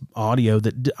up this audio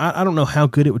that I don't know how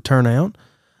good it would turn out.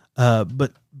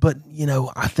 But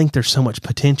I think there's so much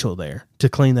potential there to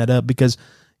clean that up because,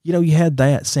 you had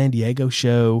that San Diego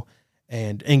show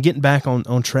and getting back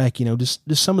on track, just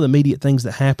some of the immediate things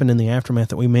that happened in the aftermath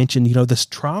that we mentioned. This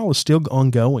trial is still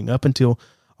ongoing up until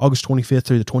August 25th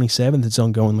through the 27th. It's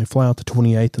ongoing. They fly out the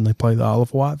 28th and they play the Isle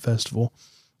of Wight Festival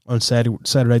on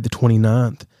Saturday the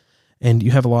 29th. And you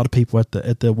have a lot of people at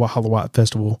the Isle of Wight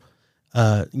Festival.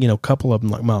 A couple of them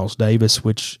like Miles Davis,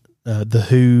 which The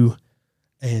Who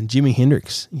and Jimi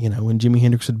Hendrix, when Jimi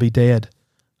Hendrix would be dead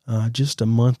just a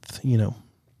month,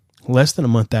 less than a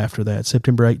month after that,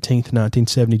 September 18th,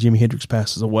 1970, Jimi Hendrix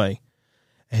passes away.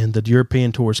 and the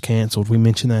European tour's canceled. We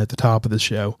mentioned that at the top of the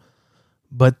show,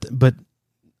 but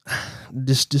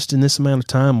just in this amount of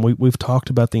time, we've talked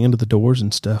about the end of the Doors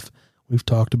and stuff. We've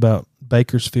talked about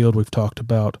Bakersfield. We've talked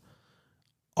about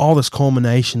all this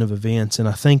culmination of events. And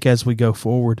I think as we go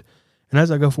forward, and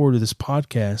as I go forward to this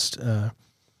podcast,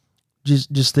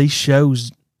 just these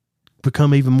shows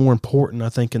become even more important, I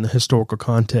think, in the historical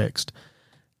context.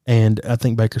 And I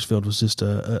think Bakersfield was just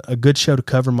a good show to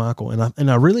cover, Michael.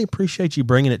 And I really appreciate you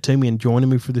bringing it to me and joining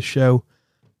me for the show.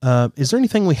 Is there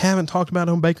anything we haven't talked about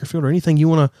on Bakersfield, or anything you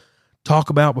want to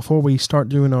talk about before we start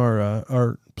doing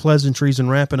our pleasantries and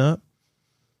wrapping up?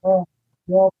 Well,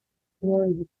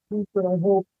 the secret, I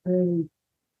hope they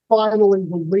finally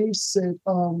release it.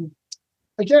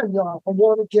 Again, I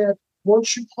want to get,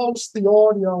 once you post the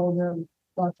audio and then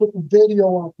I put the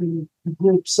video up in the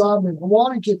group summit, I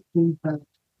want to get feedback.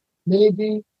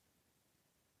 Maybe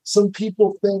some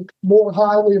people think more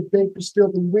highly of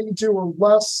Bakersfield than we do, or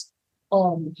less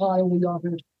highly of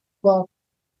it. But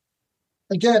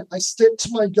again, I stick to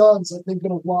my guns. I think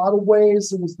in a lot of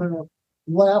ways it was their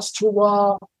last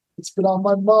hurrah. It's been on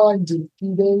my mind. In a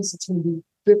few days, it's going to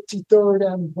be 53rd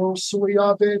anniversary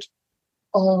of it.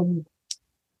 And,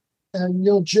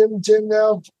 Jim didn't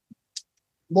have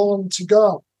long to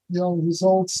go. His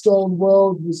old stone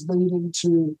road was leading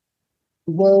to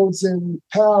the roads in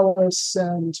Paris,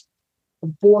 and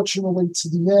unfortunately to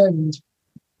the end.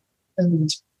 And,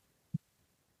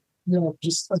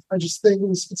 I just think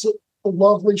it's a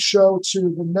lovely show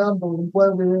to remember. I'm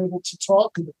glad we were able to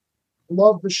talk about it. I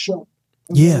love the show.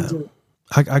 Yeah,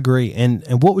 I agree. And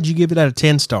what would you give it out of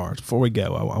 10 stars before we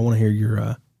go? I want to hear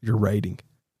your rating.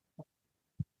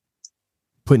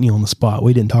 Putting you on the spot.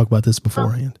 We didn't talk about this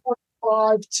beforehand.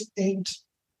 5 to 8.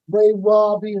 Ray,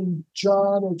 Robbie, and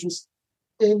John are just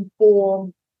in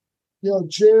form.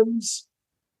 Jim's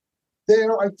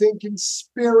there, I think, in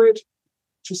spirit.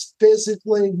 Just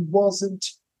physically, he wasn't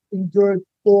in good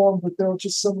form, but there were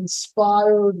just some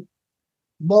inspired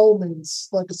moments.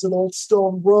 Like I said, Old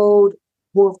Stone Road,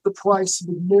 worth the price of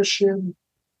admission.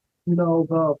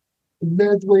 The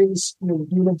medleys,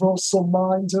 Universal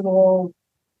Mind and all.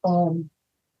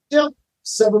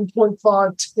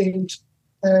 7.5 to 8.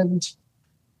 And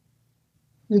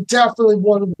definitely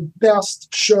one of the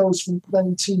best shows from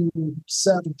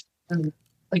 1970. And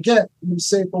again, I'm going to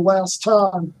say it the last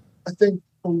time, I think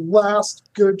the last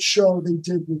good show they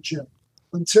did with Jim.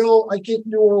 Until I get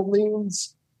New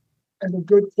Orleans and a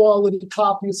good quality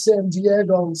copy of San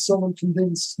Diego, and someone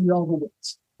convinced me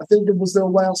otherwise. I think it was their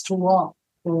last hurrah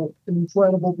for an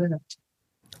incredible band.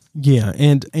 Yeah,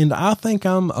 and I think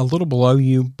I'm a little below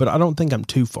you, but I don't think I'm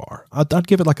too far. I'd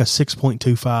give it like a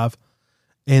 6.25,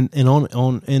 and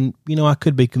I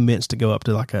could be convinced to go up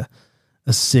to like a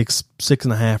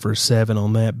 6.5 or 7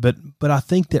 on that. But I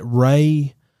think that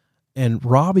Ray and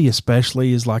Robbie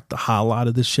especially is like the highlight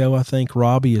of this show. I think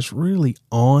Robbie is really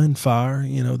on fire,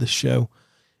 this show,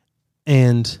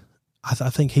 and I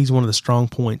think he's one of the strong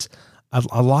points.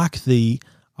 I like the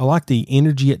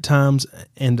energy at times,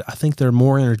 and I think they're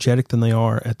more energetic than they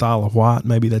are at the Isle of Wight.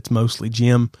 Maybe that's mostly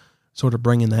Jim sort of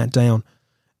bringing that down.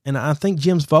 And I think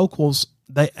Jim's vocals,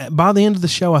 by the end of the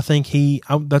show, I think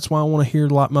that's why I want to hear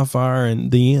Light My Fire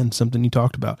and the end, something you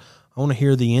talked about. I want to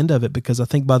hear the end of it, because I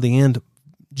think by the end,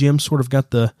 Jim sort of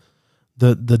got the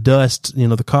dust,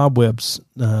 the cobwebs,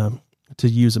 to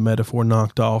use a metaphor,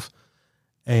 knocked off.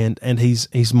 And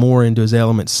he's more into his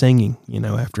element singing,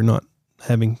 after not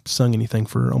having sung anything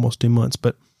for almost 2 months.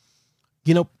 But,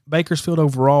 Bakersfield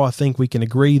overall, I think we can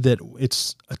agree that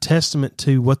it's a testament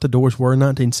to what the Doors were in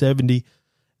 1970.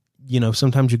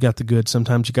 Sometimes you got the good,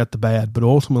 sometimes you got the bad, but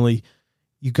ultimately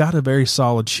you got a very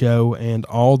solid show, and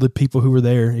all the people who were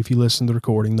there, if you listen to the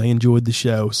recording, they enjoyed the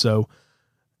show. So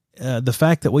the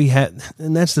fact that we had,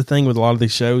 and that's the thing with a lot of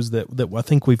these shows that I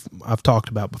think I've talked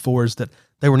about before, is that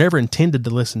they were never intended to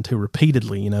listen to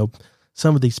repeatedly.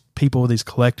 Some of these people, these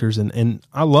collectors, and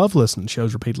I love listening to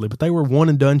shows repeatedly, but they were one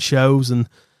and done shows, and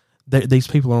these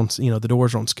people are on, the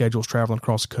Doors are on schedules traveling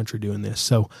across the country doing this.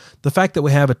 So the fact that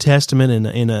we have a testament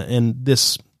in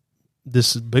this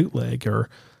bootleg, or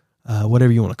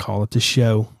whatever you want to call it, this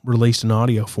show released in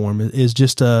audio form, is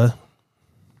just an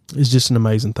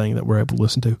amazing thing that we're able to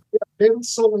listen to. Yeah,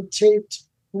 Vince only taped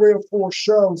 3 or 4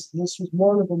 shows. This was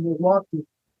one of them. We're lucky.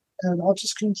 And I'll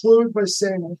just conclude by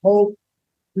saying I hope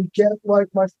we get Light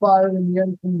My Fire in the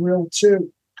end from Reel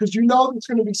 2, because there's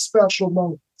going to be special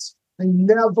moments. They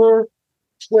never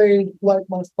played Light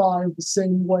My Fire the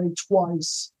same way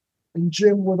twice. And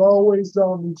Jim would always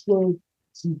include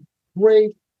some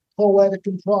great poetic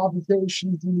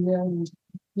improvisations in the end.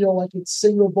 like it's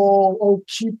singable, oh,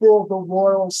 keeper of the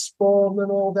royal sperm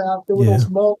and all that. There were those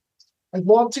moments. I'd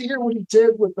love to hear what he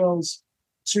did with those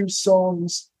two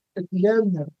songs at the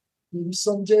end there. Maybe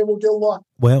someday we'll get lucky.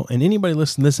 Well, and anybody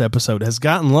listening to this episode has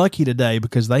gotten lucky today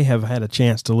because they have had a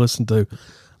chance to listen to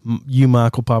you,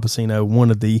 Michael Pappaceno,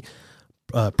 one of the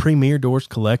premier Doors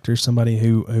collectors, somebody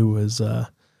who was,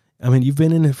 you've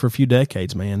been in it for a few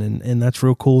decades, man. And that's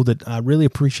real cool. That I really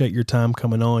appreciate your time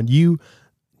coming on. You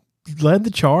led the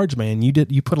charge, man.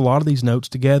 You put a lot of these notes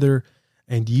together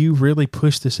and you really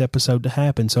pushed this episode to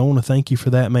happen. So I want to thank you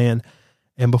for that, man.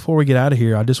 And before we get out of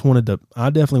here, I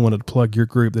definitely wanted to plug your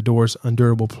group, The Doors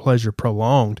Undurable Pleasure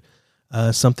Prolonged,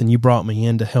 something you brought me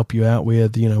in to help you out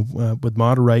with, with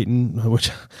moderating,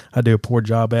 which I do a poor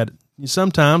job at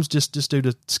sometimes just due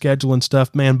to schedule and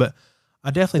stuff, man. But I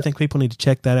definitely think people need to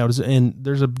check that out. And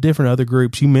there's different other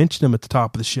groups. You mentioned them at the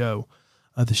top of the show.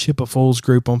 The Ship of Fools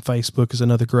group on Facebook is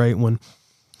another great one.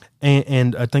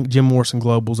 And I think Jim Morrison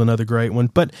Global is another great one.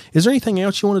 But is there anything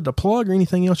else you wanted to plug or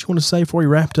anything else you want to say before we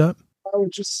wrapped up? I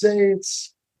would just say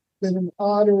it's been an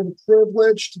honor and a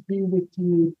privilege to be with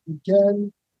you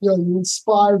again. You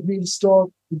inspired me to start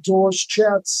the Doors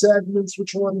chat segments,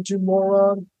 which I want to do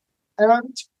more on.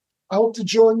 And I hope to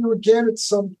join you again at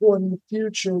some point in the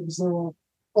future because there are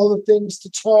other things to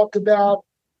talk about.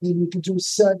 Maybe we can do a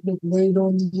segment later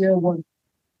in the year when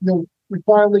we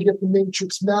finally get the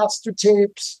Matrix master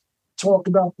tapes, talk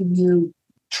about the new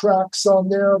tracks on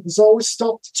there. There's always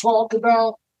stuff to talk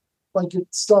about. Like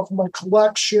it's stuff in my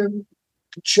collection,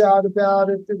 to chat about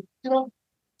it. And,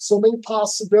 so many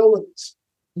possibilities.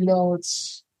 I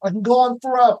can go on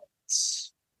forever.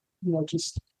 It's,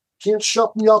 just can't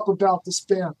shut me up about this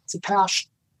band. It's a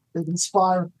passion. They've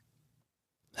inspired me.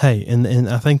 Hey, and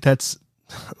I think that's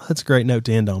a great note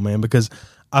to end on, man, because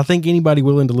I think anybody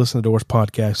willing to listen to Doors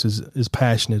podcast is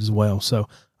passionate as well. So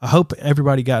I hope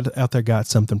everybody out there got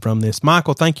something from this.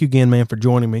 Michael, thank you again, man, for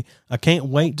joining me. I can't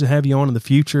wait to have you on in the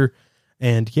future.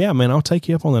 And yeah, man, I'll take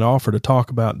you up on that offer to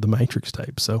talk about the Matrix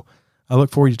tape. So I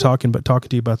look forward to talking to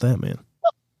you about that, man.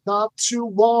 Not too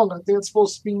long. I think it's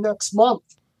supposed to be next month.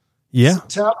 Yeah.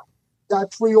 September. I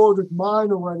pre-ordered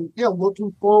mine already. Yeah,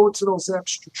 looking forward to those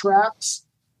extra tracks.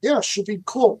 Yeah, should be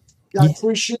cool. Yeah, I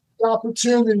appreciate the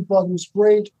opportunity, but it was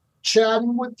great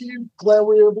chatting with you. Glad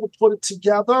we were able to put it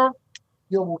together.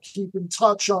 We'll keep in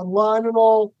touch online and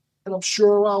all, and I'm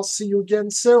sure I'll see you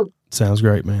again soon. Sounds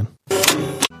great, man.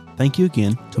 Thank you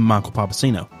again to Michael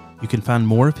Pappaceno. You can find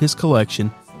more of his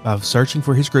collection by searching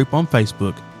for his group on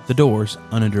Facebook, The Doors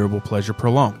Unendurable Pleasure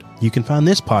Prolonged. You can find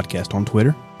this podcast on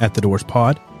Twitter at The Doors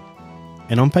Pod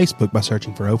and on Facebook by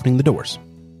searching for Opening the Doors.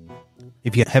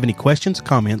 If you have any questions,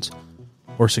 comments,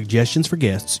 or suggestions for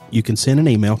guests, you can send an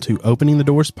email to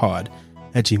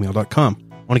openingthedoorspod@gmail.com.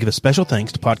 I want to give a special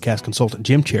thanks to podcast consultant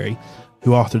Jim Cherry,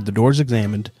 who authored The Doors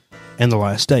Examined and The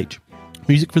Last Stage.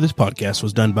 Music for this podcast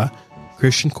was done by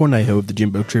Christian Cornejo of the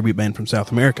Jimbo Tribute Band from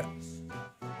South America.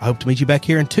 I hope to meet you back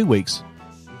here in 2 weeks,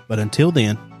 but until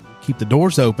then, keep the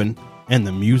doors open and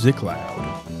the music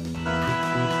loud.